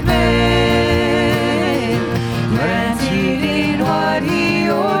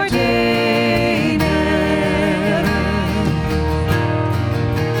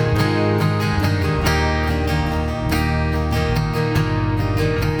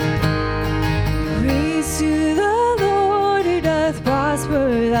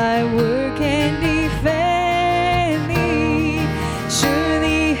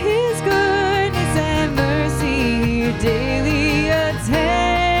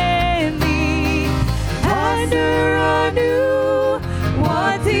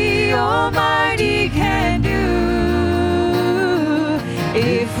the Almighty can do.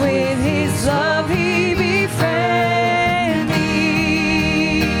 If with His love He befriend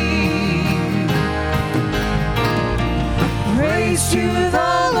me. Praise to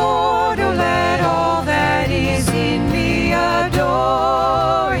the Lord, oh let all that is in me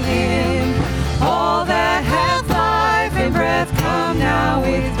adore Him. All that hath life and breath come now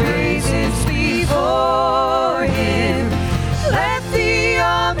with praises before Him. Let the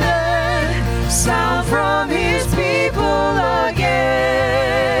Amen sound from His people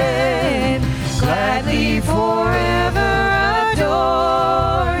again. Gladly forever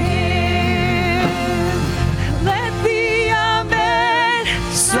adore Him. Let the Amen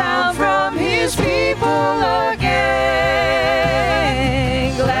sound from His people again.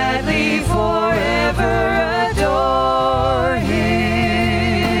 Gladly forever adore Him.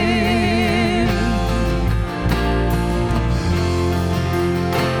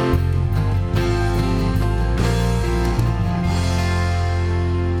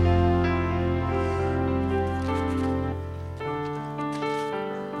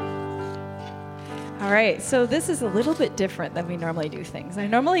 All right, so this is a little bit different than we normally do things. I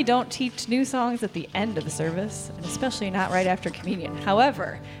normally don't teach new songs at the end of the service, and especially not right after communion.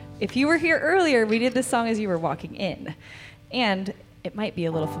 However, if you were here earlier, we did this song as you were walking in, and it might be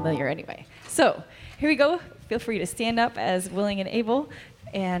a little familiar anyway. So here we go. Feel free to stand up as willing and able,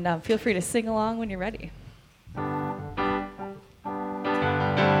 and feel free to sing along when you're ready.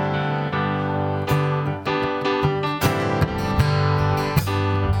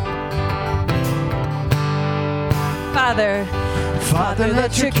 Father, Father,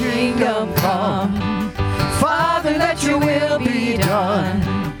 let your kingdom come. Father, let your will be done.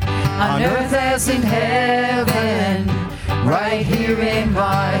 On earth as in heaven, right here in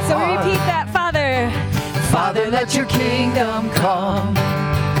my so we heart. repeat that, Father. Father, let your kingdom come.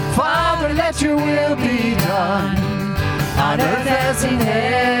 Father, let your will be done. On earth as in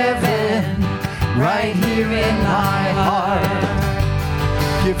heaven, right here in my heart.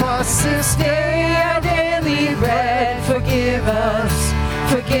 Give us this day our daily bread. Forgive us,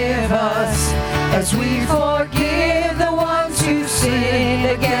 as we forgive the ones who sin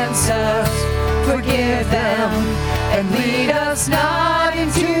against us. Forgive them, and lead us not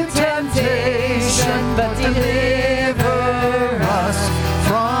into temptation, but deliver us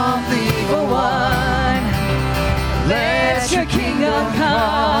from the evil one. Let your kingdom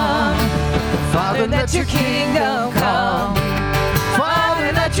come. Father, let your kingdom come.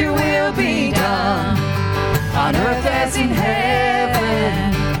 Father, let your will be done. On earth as in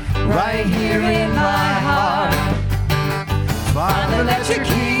heaven, right here in my heart. Father, let your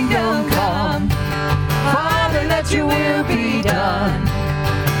kingdom come. Father, let your will be done.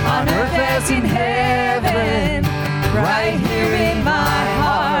 On earth as in heaven, right here in my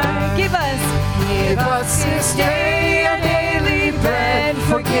heart. Give us this day our daily bread.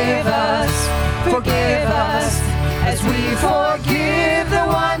 Forgive us, as we forgive the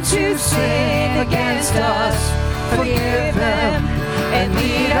ones who sin against us. Forgive them, and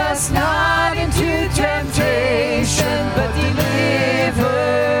lead us not into temptation, but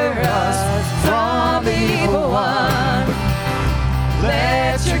deliver us from the evil one.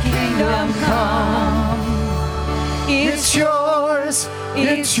 Let your kingdom come. It's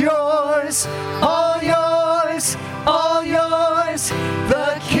yours, all yours, all yours.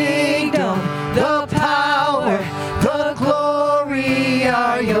 The kingdom, the power, the glory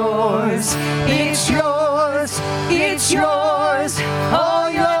are yours. It's yours, all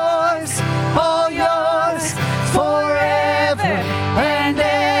yours, all yours. Forever and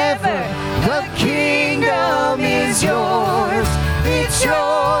ever, the kingdom is yours. It's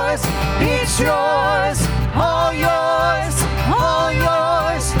yours, all yours, all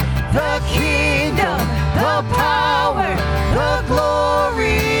yours. The kingdom, the power, the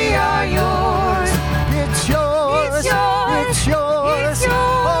glory are yours. It's yours, all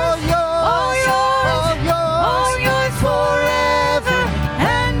yours, all yours. Forever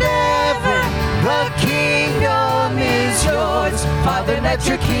and ever, the kingdom is yours. Father, let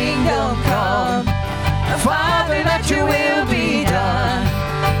your kingdom come. Father, let your will be done.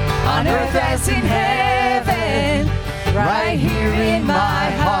 On earth as in heaven, right here in my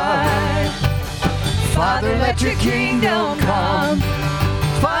heart. Father, let your kingdom come.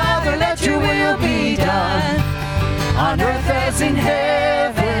 Father, let your will be done. On earth as in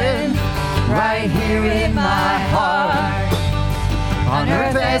heaven, right here in my heart. On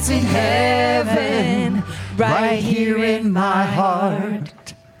earth as in heaven, right here in my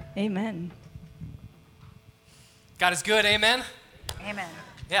heart. Amen. God is good, amen? Amen.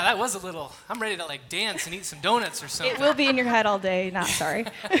 Yeah, that was a little, I'm ready to like dance and eat some donuts or something. It will be in your head all day, not sorry.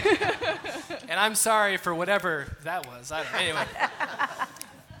 And I'm sorry for whatever that was. I don't know. Anyway,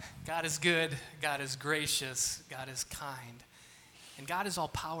 God is good, God is gracious, God is kind, and God is all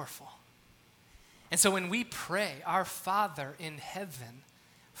powerful. And so when we pray, our Father in heaven,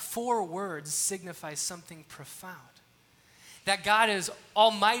 4 words signify something profound. That God is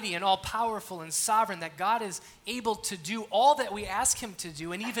almighty and all powerful and sovereign, that God is able to do all that we ask him to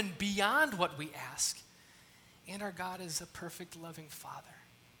do and even beyond what we ask. And our God is a perfect, loving Father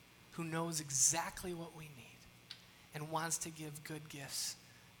who knows exactly what we need and wants to give good gifts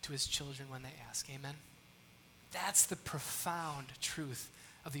to his children when they ask. Amen? That's the profound truth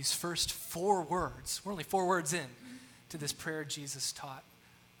of these first 4 words. We're only 4 words in to this prayer Jesus taught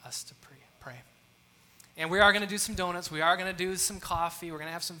us to pray. And we are going to do some donuts. We are going to do some coffee. We're going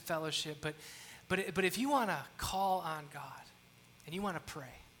to have some fellowship. But if you want to call on God and you want to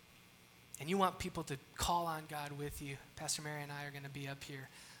pray and you want people to call on God with you, Pastor Mary and I are going to be up here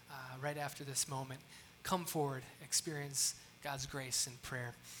right after this moment. Come forward, experience God's grace in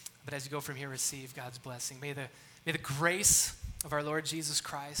prayer. But as you go from here, receive God's blessing. May the grace of our Lord Jesus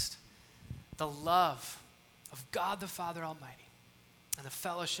Christ, the love of God the Father Almighty, and the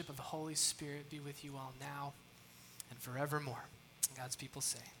fellowship of the Holy Spirit be with you all now and forevermore. And God's people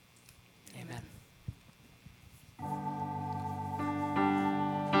say, amen.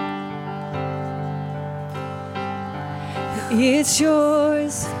 It's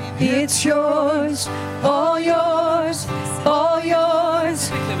yours, all yours, all yours.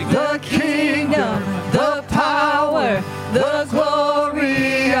 The kingdom, the power, the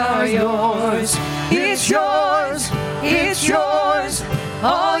glory are yours. It's yours,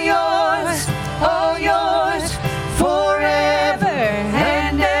 all yours, forever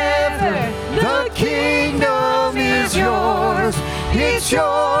and ever. The kingdom is yours, it's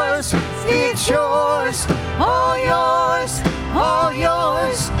yours, all yours,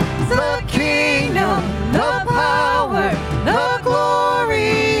 the kingdom, the power, the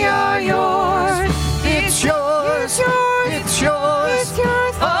glory are yours. It's yours,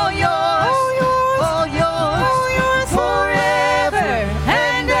 all yours, forever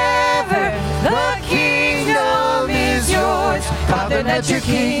and ever. The kingdom is yours. Father, let your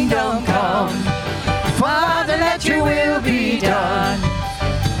kingdom come. Father, let your will be done.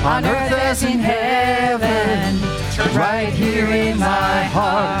 On earth as in heaven, right here in my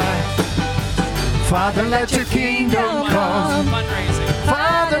heart. Father, let your kingdom come.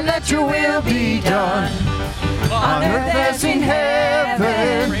 Father, let your will be done. On earth as in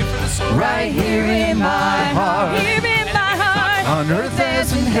heaven, right here in my heart. On earth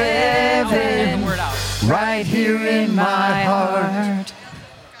as in heaven, right here in my heart.